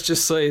 Let's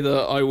just say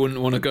that I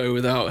wouldn't want to go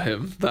without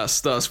him.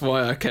 That's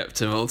why I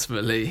kept him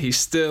ultimately. He's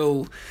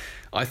still,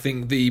 I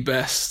think, the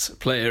best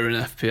player in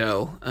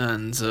FPL,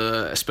 and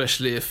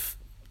especially if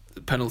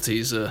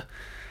penalties are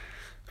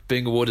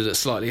being awarded at a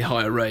slightly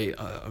higher rate.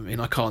 I mean,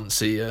 I can't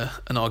see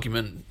an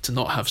argument to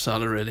not have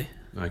Salah, really.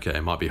 Okay,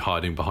 it might be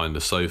hiding behind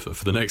the sofa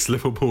for the next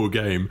Liverpool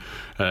game.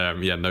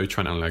 No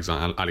Trent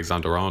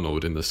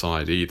Alexander-Arnold in the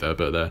side either,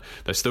 but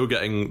they're still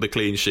getting the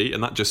clean sheet,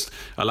 and that just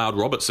allowed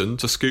Robertson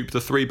to scoop the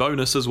 3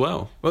 bonus as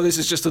well. Well, this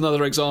is just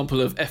another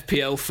example of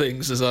FPL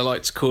things, as I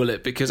like to call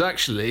it, because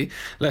actually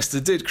Leicester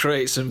did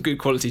create some good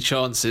quality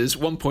chances,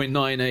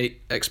 1.98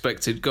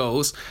 expected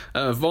goals.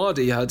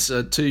 Vardy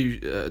had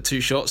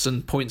two shots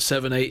and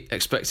 0.78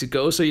 expected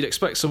goals, so you'd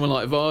expect someone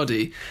like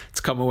Vardy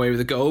to come away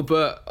with a goal,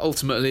 but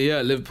ultimately,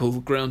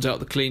 Liverpool ground out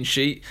the clean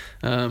sheet.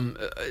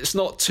 It's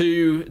not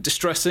too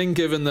distressing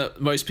given that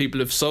most people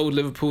have sold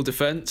Liverpool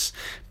defence,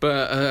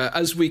 but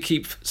as we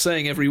keep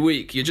saying every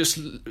week, you're just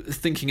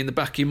thinking in the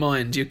back of your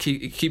mind, you're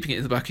keeping it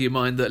in the back of your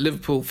mind that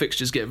Liverpool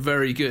fixtures get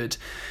very good.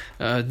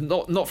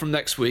 Not from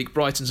next week.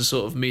 Brighton's a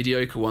sort of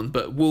mediocre one,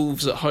 but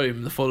Wolves at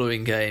home the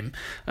following game,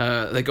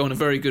 they go on a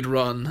very good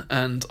run,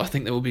 and I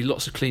think there will be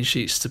lots of clean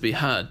sheets to be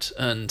had,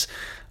 and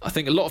I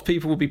think a lot of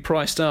people will be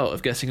priced out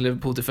of getting a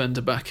Liverpool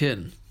defender back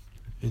in.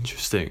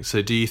 Interesting.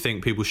 So do you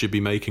think people should be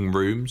making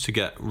room to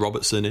get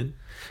Robertson in?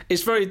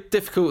 It's very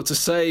difficult to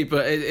say,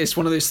 but it's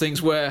one of those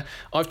things where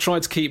I've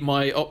tried to keep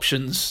my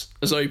options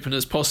as open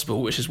as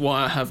possible, which is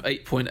why I have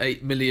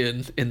 8.8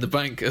 million in the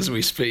bank as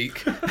we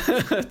speak,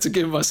 to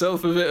give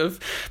myself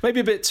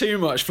maybe a bit too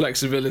much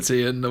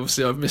flexibility, and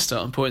obviously I've missed out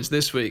on points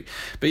this week.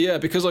 But yeah,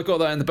 because I got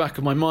that in the back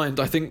of my mind,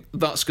 I think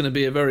that's going to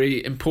be a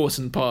very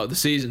important part of the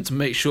season, to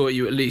make sure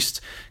you at least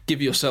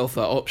give yourself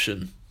that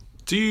option.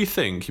 Do you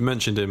think, you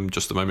mentioned him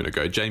just a moment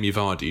ago, Jamie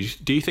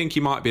Vardy, do you think he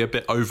might be a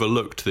bit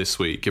overlooked this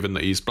week, given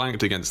that he's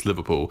blanked against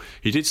Liverpool?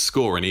 He did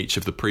score in each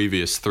of the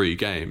previous 3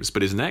 games,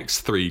 but his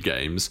next 3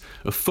 games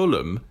are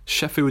Fulham,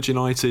 Sheffield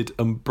United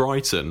and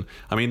Brighton.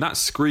 I mean, that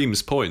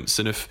screams points,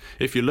 and if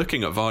you're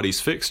looking at Vardy's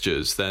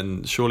fixtures,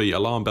 then surely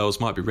alarm bells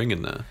might be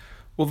ringing there.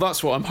 Well,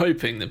 that's what I'm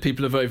hoping, that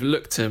people have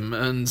overlooked him,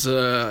 and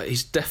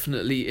he's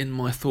definitely in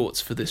my thoughts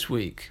for this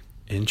week.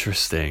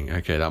 Interesting.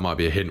 Okay, that might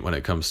be a hint when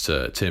it comes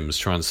to Tim's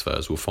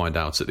transfers. We'll find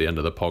out at the end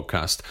of the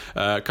podcast.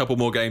 A couple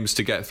more games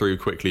to get through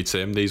quickly,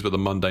 Tim. These were the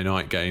Monday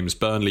night games.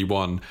 Burnley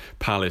 1,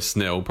 Palace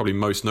 0. Probably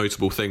most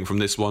notable thing from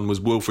this one was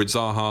Wilfried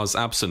Zaha's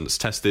absence.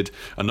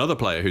 Another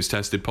player who's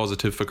tested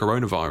positive for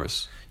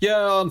coronavirus.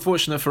 Yeah,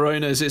 unfortunate for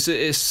owners.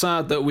 It's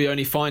sad that we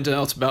only find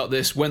out about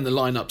this when the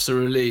lineups are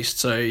released.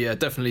 So yeah,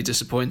 definitely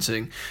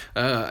disappointing.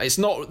 It's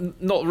not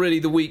really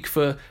the week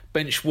for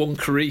bench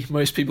wonkery.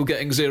 Most people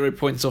getting 0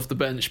 points off the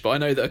bench, but I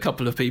know that a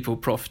couple of people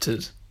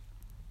profited.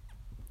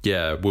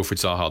 Yeah, Wilfried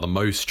Zaha, the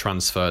most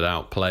transferred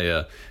out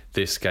player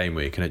this game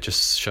week, and it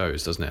just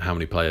shows, doesn't it, how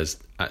many players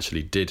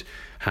actually did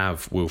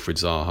have Wilfried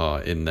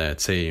Zaha in their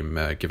team,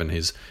 given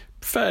his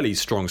fairly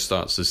strong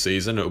starts this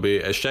season. It'll be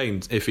a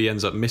shame if he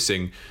ends up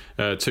missing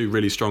 2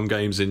 really strong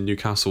games in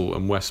Newcastle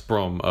and West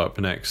Brom up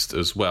next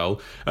as well.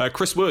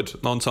 Chris Wood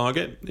on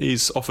target.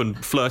 He's often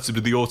flirted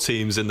with your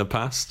teams in the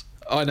past.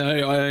 I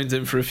know, I owned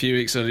him for a few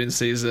weeks early in the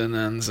season,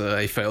 and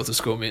he failed to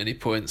score me any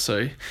points.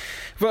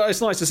 But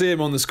it's nice to see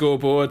him on the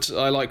scoreboard.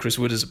 I like Chris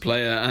Wood as a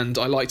player, and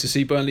I like to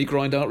see Burnley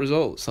grind out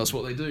results. That's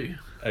what they do.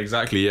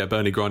 Exactly, yeah.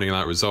 Burnley grinding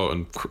that result,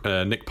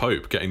 and Nick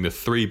Pope getting the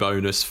 3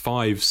 bonus,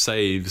 5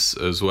 saves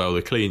as well,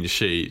 the clean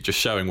sheet, just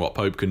showing what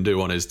Pope can do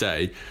on his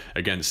day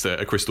against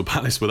a Crystal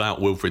Palace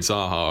without Wilfried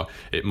Zaha,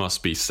 it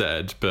must be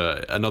said.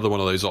 But another one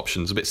of those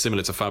options, a bit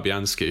similar to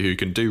Fabianski, who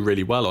can do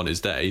really well on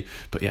his day,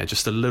 but yeah,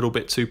 just a little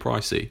bit too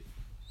pricey.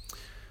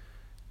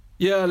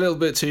 Yeah, a little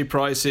bit too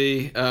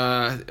pricey.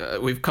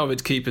 We've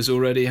covered keepers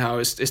already, how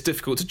it's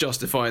difficult to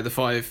justify the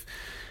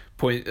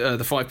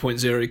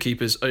 5.0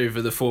 keepers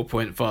over the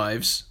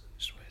 4.5s.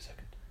 Just wait a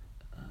second.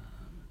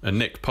 And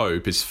Nick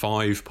Pope is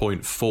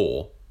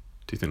 5.4.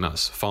 Do you think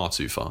that's far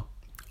too far?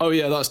 Oh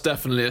yeah, that's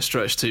definitely a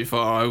stretch too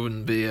far. I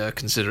wouldn't be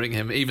considering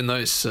him, even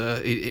though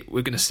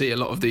we're going to see a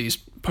lot of these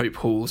Pope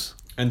hauls.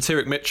 And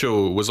Tyrick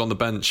Mitchell was on the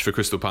bench for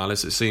Crystal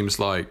Palace. It seems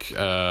like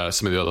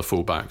some of the other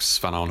fullbacks,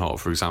 Van Aanholt,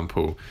 for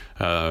example,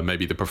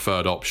 maybe the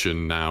preferred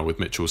option now with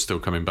Mitchell still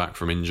coming back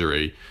from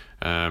injury.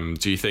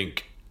 Do you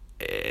think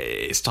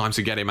it's time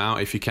to get him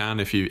out if you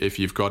can, if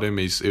you've got him?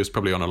 He was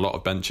probably on a lot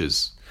of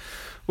benches.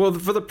 Well,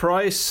 for the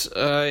price,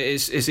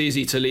 it's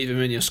easy to leave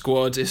him in your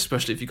squad,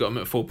 especially if you've got him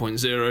at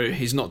 4.0.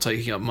 He's not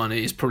taking up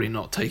money. He's probably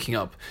not taking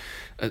up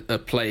a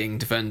playing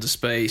defender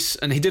space.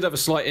 And he did have a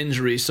slight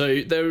injury,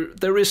 so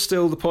there is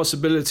still the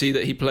possibility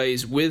that he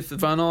plays with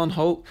Van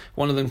Aanholt.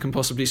 One of them can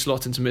possibly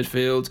slot into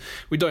midfield.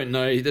 We don't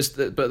know,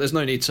 but there's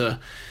no need to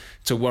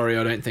worry,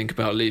 I don't think,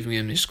 about leaving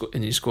him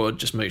in your squad.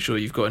 Just make sure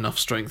you've got enough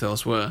strength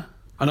elsewhere.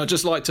 And I'd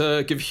just like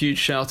to give huge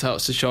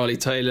shout-outs to Charlie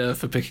Taylor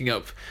for picking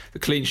up the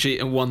clean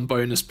sheet and 1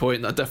 bonus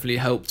point. That definitely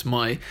helped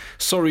my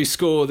sorry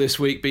score this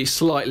week be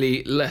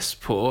slightly less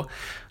poor.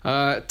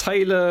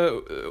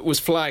 Taylor was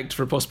flagged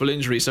for a possible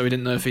injury, so we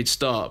didn't know if he'd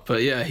start.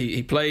 But yeah,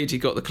 he played, he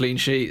got the clean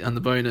sheet and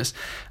the bonus.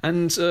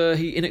 And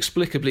he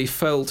inexplicably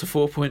fell to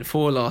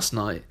 4.4 last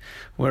night,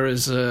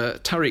 whereas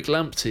Tariq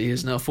Lamptey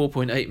is now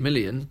 4.8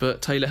 million,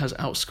 but Taylor has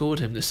outscored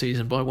him this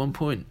season by 1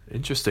 point.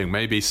 Interesting.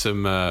 Maybe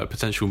some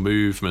potential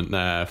movement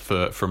there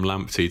from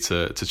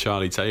Lamptey to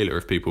Charlie Taylor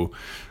if people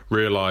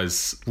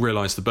realise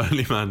the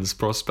Burnley man's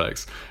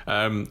prospects.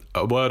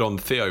 A word on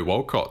Theo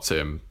Walcott,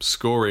 Tim,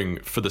 scoring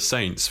for the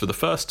Saints for the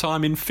first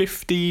time in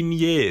 15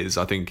 years,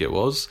 I think it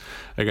was,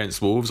 against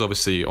Wolves,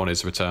 obviously on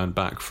his return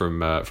back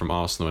from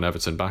Arsenal and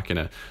Everton, back in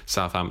a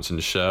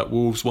Southampton shirt.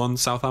 Wolves won,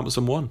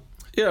 Southampton won.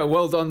 Yeah,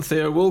 well done,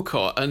 Theo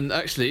Walcott. And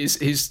actually,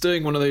 he's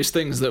doing one of those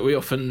things that we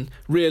often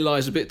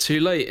realise a bit too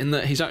late, in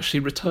that he's actually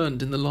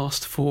returned in the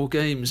last 4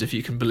 games, if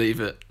you can believe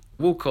it.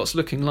 Walcott's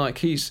looking like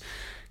he's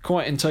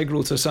quite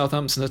integral to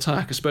Southampton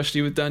attack,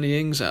 especially with Danny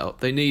Ings out.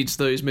 They need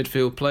those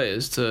midfield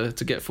players to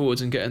get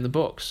forwards and get in the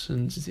box.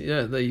 And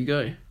yeah, there you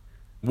go.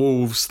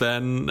 Wolves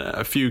then,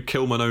 a few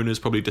Kilman owners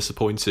probably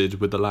disappointed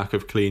with the lack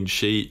of clean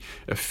sheet.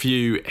 A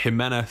few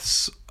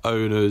Jimenez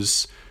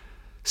owners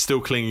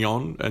still clinging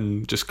on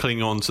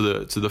to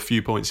the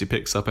few points he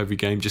picks up every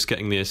game, just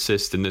getting the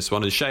assist in this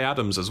one. And Shea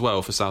Adams as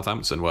well for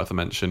Southampton, worth a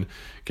mention,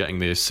 getting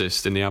the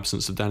assist in the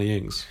absence of Danny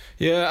Ings.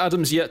 Yeah,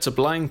 Adams yet to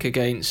blank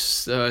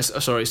since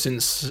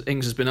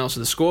Ings has been out of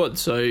the squad,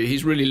 so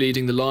he's really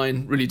leading the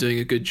line, really doing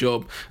a good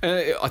job.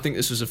 I think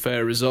this was a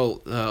fair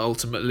result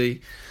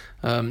ultimately.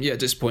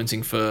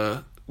 Disappointing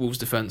for Wolves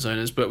defence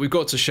owners, but we've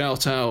got to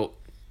shout out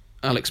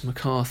Alex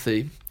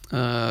McCarthy,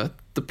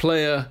 the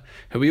player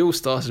who we all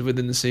started with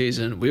in the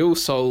season. We all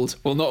sold,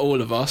 well, not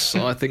all of us.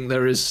 I think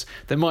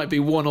there might be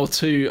 1 or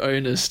 2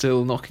 owners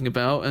still knocking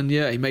about, and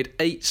yeah, he made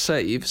 8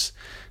 saves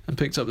and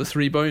picked up the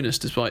 3 bonus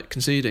despite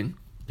conceding.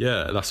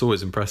 Yeah, that's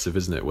always impressive,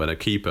 isn't it, when a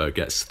keeper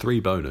gets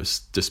 3 bonus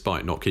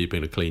despite not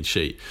keeping a clean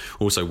sheet.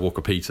 Also,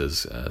 Walker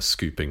Peters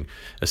scooping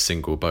a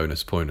single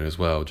bonus pointer as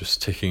well,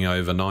 just ticking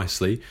over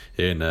nicely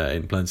in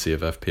plenty of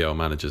FPL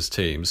managers'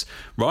 teams.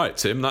 Right,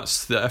 Tim,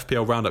 that's the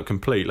FPL roundup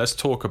complete. Let's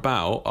talk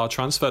about our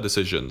transfer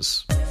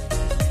decisions.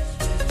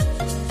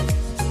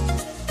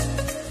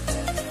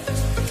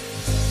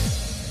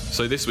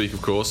 So this week,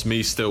 of course,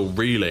 me still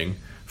reeling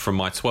from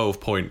my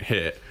 12-point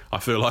hit. I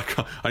feel like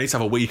I need to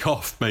have a week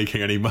off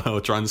making any more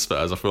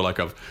transfers. I feel like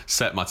I've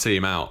set my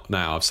team out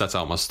now. I've set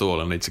out my stall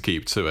and I need to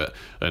keep to it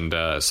and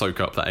soak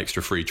up that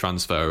extra free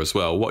transfer as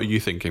well. What are you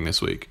thinking this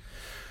week?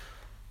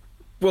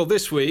 Well,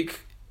 this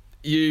week,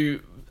 I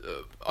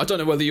don't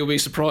know whether you'll be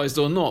surprised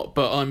or not,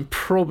 but I'm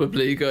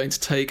probably going to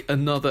take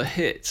another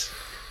hit,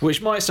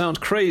 which might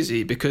sound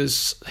crazy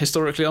because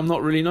historically I'm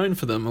not really known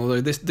for them,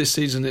 although this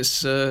season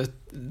it's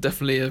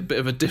definitely a bit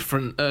of a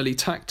different early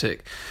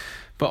tactic.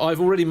 But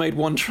I've already made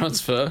 1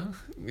 transfer,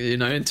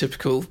 in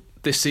typical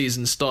this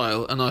season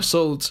style, and I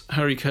sold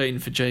Harry Kane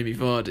for Jamie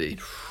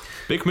Vardy.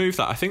 Big move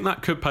that. I think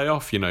that could pay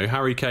off,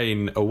 Harry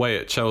Kane away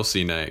at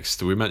Chelsea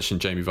next. We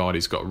mentioned Jamie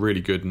Vardy's got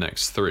really good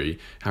next 3.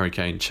 Harry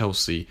Kane,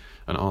 Chelsea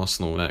and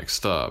Arsenal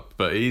next up.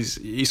 But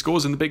he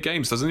scores in the big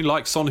games, doesn't he?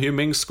 Like Son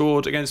Heung-min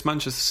scored against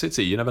Manchester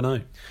City. You never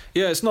know.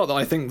 Yeah, it's not that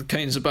I think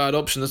Kane's a bad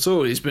option at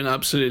all. He's been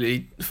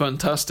absolutely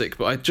fantastic.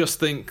 But I just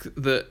think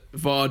that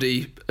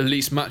Vardy at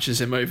least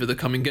matches him over the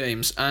coming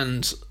games.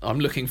 And I'm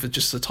looking for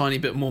just a tiny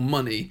bit more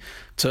money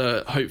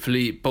to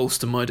hopefully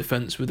bolster my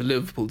defence with a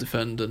Liverpool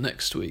defender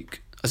next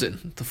week, as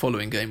in the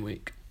following game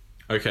week.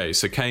 Okay,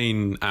 so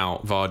Kane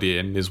out, Vardy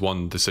in is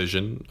one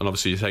decision, and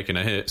obviously you're taking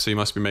a hit, so you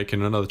must be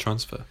making another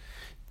transfer.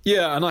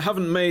 Yeah, and I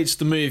haven't made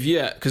the move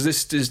yet because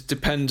this is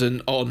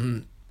dependent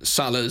on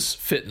Salah's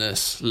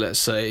fitness, let's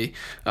say.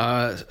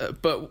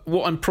 But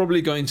what I'm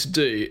probably going to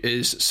do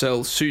is sell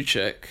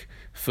Souček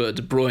for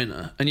De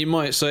Bruyne. And you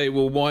might say,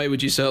 well, why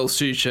would you sell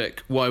Souček?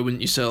 Why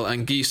wouldn't you sell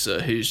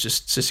Anguissa, who's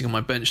just sitting on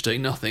my bench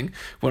doing nothing,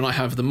 when I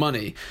have the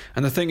money?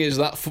 And the thing is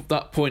that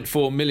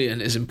 0.4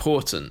 million is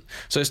important.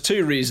 So there's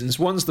two reasons.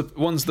 One's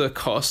the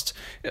cost.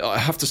 I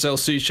have to sell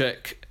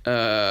Souček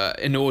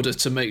in order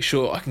to make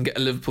sure I can get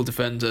a Liverpool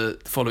defender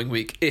the following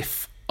week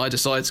if I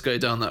decide to go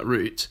down that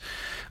route.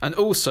 And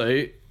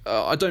also,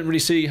 I don't really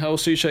see how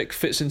Souček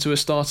fits into a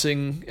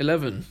starting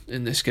 11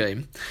 in this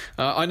game.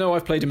 I know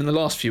I've played him in the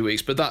last few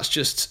weeks, but that's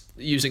just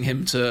using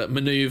him to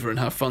manoeuvre and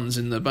have funds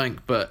in the bank.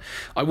 But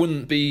I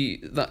wouldn't be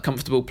that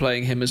comfortable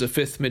playing him as a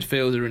fifth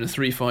midfielder in a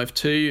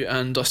 3-5-2,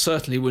 and I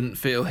certainly wouldn't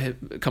feel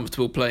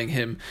comfortable playing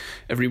him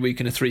every week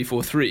in a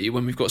 3-4-3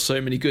 when we've got so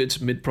many good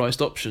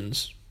mid-priced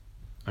options.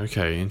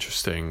 Okay,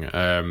 interesting.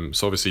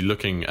 So obviously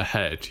looking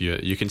ahead,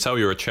 you can tell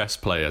you're a chess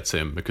player,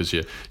 Tim, because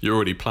you're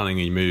already planning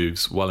your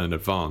moves well in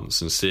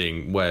advance and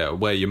seeing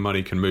where your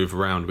money can move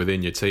around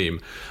within your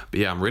team. But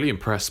yeah, I'm really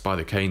impressed by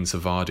the Kane to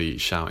Vardy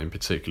shout in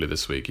particular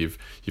this week. You've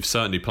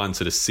certainly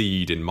planted a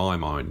seed in my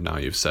mind now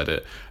you've said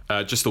it.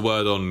 Just a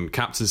word on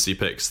captaincy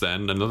picks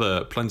then.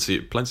 Another plenty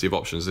of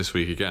options this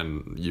week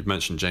again. You've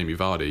mentioned Jamie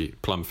Vardy,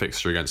 plum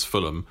fixture against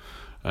Fulham.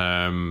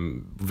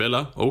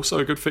 Villa, also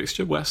a good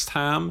fixture. West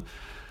Ham.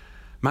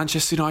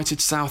 Manchester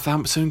United,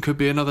 Southampton could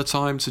be another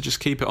time to just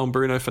keep it on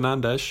Bruno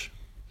Fernandes.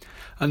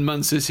 And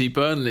Man City,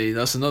 Burnley,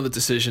 that's another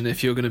decision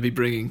if you're going to be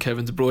bringing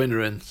Kevin De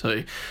Bruyne in.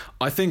 So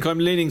I think I'm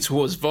leaning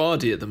towards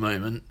Vardy at the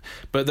moment,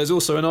 but there's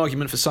also an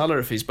argument for Salah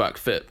if he's back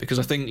fit, because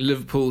I think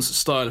Liverpool's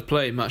style of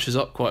play matches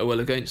up quite well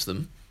against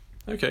them.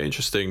 Okay,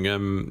 interesting.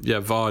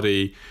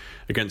 Vardy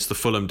against the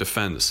Fulham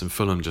defence, and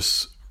Fulham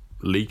just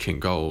leaking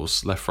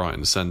goals left, right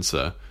and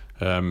centre.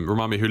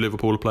 Remind me who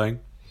Liverpool are playing?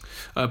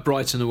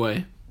 Brighton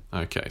away.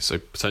 Okay, so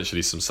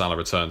potentially some Salah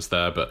returns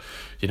there, but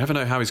you never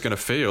know how he's going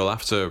to feel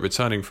after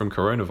returning from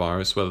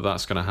coronavirus, whether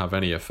that's going to have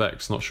any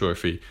effects. Not sure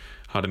if he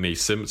had any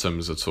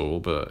symptoms at all,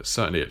 but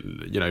certainly,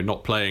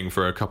 not playing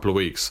for a couple of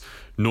weeks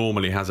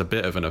normally has a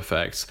bit of an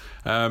effect.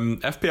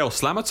 FPL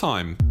Slammer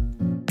time.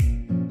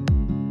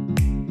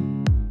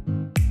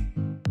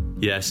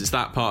 Yes, it's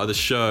that part of the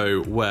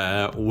show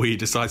where we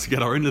decide to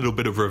get our own little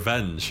bit of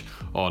revenge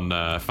on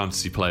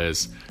fantasy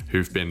players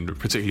who've been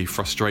particularly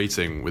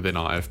frustrating within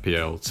our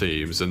FPL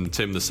teams. And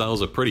Tim, the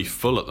cells are pretty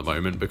full at the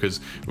moment because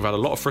we've had a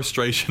lot of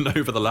frustration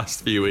over the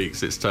last few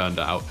weeks, it's turned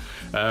out.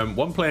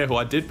 One player who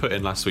I did put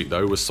in last week,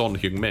 though, was Son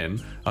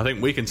Heung-min. I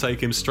think we can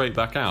take him straight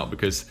back out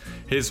because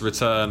his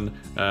return,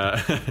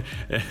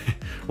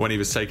 when he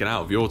was taken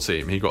out of your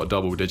team, he got a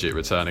double-digit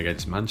return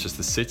against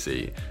Manchester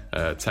City,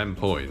 10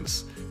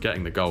 points.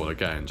 Getting the goal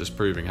again, just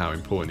proving how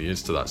important he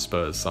is to that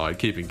Spurs side,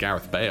 keeping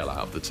Gareth Bale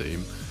out of the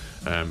team,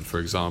 for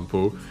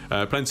example.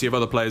 Plenty of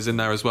other players in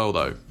there as well,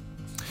 though.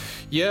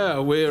 Yeah,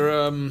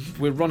 we're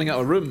running out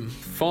of room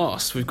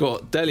fast. We've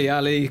got Dele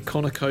Alli,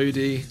 Connor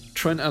Cody,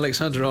 Trent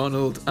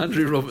Alexander-Arnold,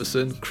 Andrew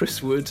Robertson,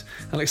 Chris Wood,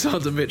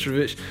 Alexander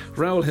Mitrovic,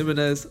 Raul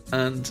Jimenez,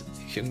 and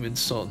Heung-min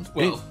Son.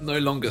 Well, no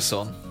longer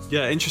Son.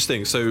 Yeah,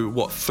 interesting. So,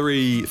 what,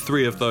 three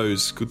of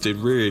those did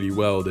really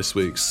well this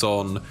week?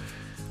 Son,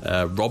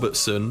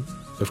 Robertson,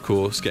 of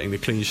course, getting the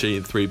clean sheet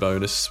and 3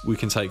 bonus. We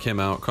can take him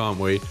out, can't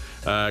we?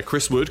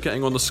 Chris Wood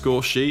getting on the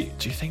score sheet.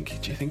 Do you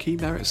think he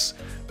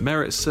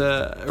merits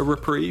a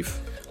reprieve?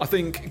 I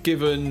think,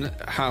 given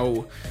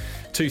how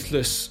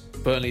toothless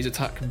Burnley's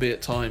attack can be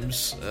at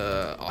times,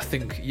 I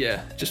think,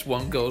 just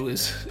one goal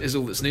is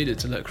all that's needed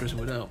to let Chris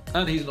Wood out.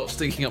 And he's not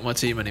stinking up my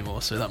team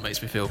anymore, so that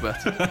makes me feel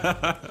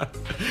better.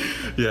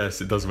 Yes,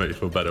 it does make you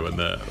feel better when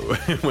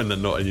they're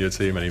not in your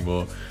team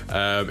anymore.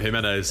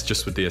 Jimenez,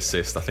 just with the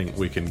assist, I think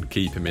we can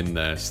keep him in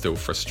there. Still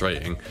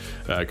frustrating,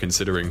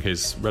 considering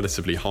his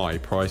relatively high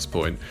price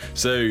point.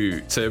 So,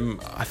 Tim,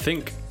 I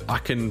think I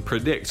can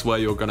predict where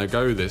you're going to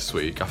go this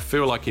week. I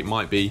feel like it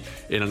might be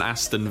in an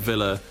Aston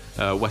Villa,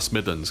 West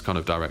Midlands kind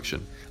of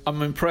direction.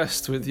 I'm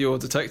impressed with your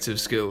detective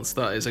skills.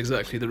 That is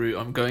exactly the route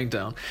I'm going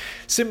down.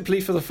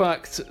 Simply for the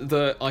fact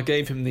that I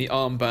gave him the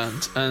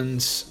armband,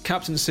 and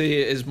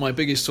captaincy is my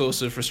biggest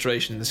source of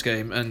frustration in this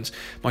game, and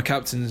my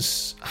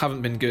captains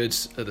haven't been good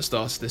at the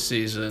start of this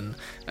season,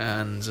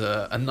 and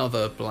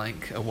another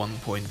blank at 1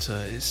 point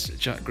is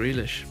Jack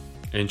Grealish.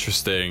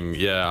 Interesting.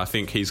 Yeah, I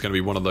think he's going to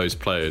be one of those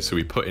players who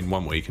we put in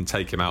 1 week and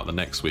take him out the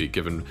next week,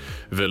 given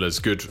Villa's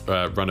good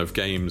run of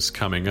games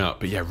coming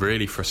up. But yeah,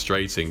 really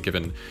frustrating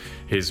given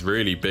his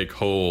really big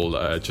haul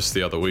just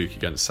the other week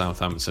against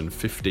Southampton,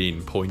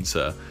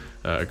 15-pointer,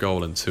 a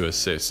goal and 2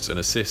 assists. An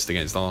assist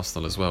against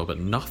Arsenal as well, but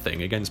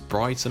nothing against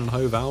Brighton and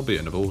Hove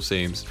Albion of all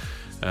teams.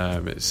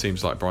 It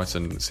seems like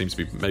Brighton seems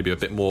to be maybe a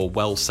bit more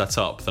well set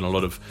up than a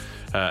lot of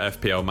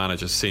FPL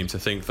managers seem to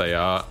think they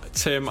are.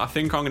 Tim, I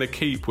think I'm going to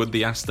keep with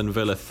the Aston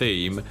Villa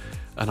theme,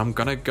 and I'm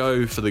going to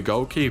go for the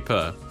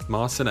goalkeeper,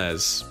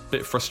 Martinez.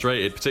 Bit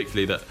frustrated,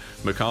 particularly that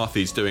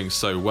McCarthy's doing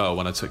so well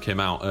when I took him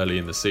out early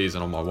in the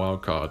season on my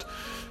wildcard.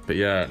 But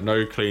yeah,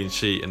 no clean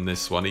sheet in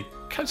this one. He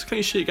kept a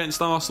clean sheet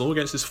against Arsenal,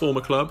 against his former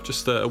club,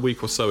 just a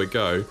week or so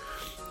ago.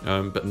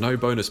 But no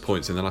bonus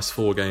points in the last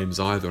 4 games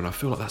either, and I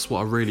feel like that's what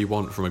I really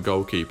want from a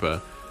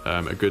goalkeeper,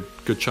 a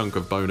good chunk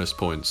of bonus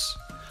points.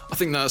 I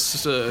think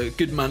that's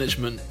good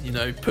management.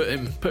 Put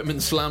him in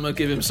the slammer,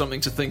 give him something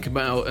to think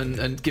about,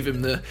 and give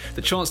him the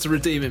chance to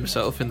redeem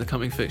himself in the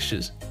coming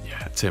fixtures.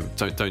 Yeah, Tim,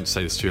 don't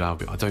say this too loud,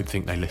 but I don't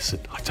think they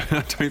listen. I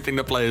don't think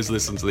the players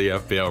listen to the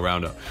FPL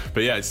roundup.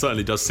 But yeah, it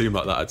certainly does seem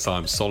like that at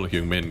times. Son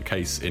Heung-min,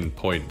 case in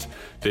point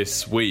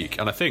this week.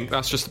 And I think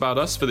that's just about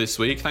us for this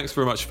week. Thanks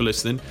very much for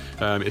listening.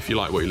 If you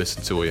like what you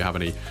listen to, or you have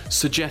any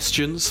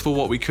suggestions for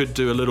what we could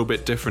do a little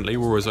bit differently,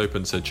 we're always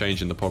open to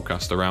changing the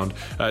podcast around.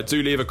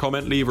 Do leave a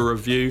comment, leave a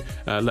review,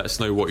 let us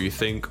know what you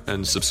think,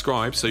 and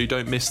subscribe so you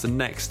don't miss the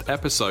next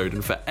episode.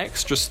 And for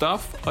extra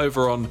stuff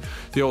over on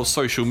the old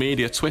social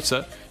media,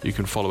 Twitter, you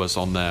can follow us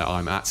on there.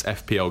 I'm at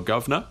FPL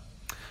Governor.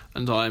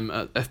 And I'm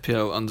at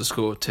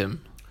FPL_Tim.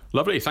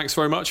 Lovely. Thanks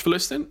very much for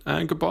listening,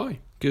 and goodbye.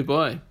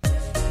 Goodbye.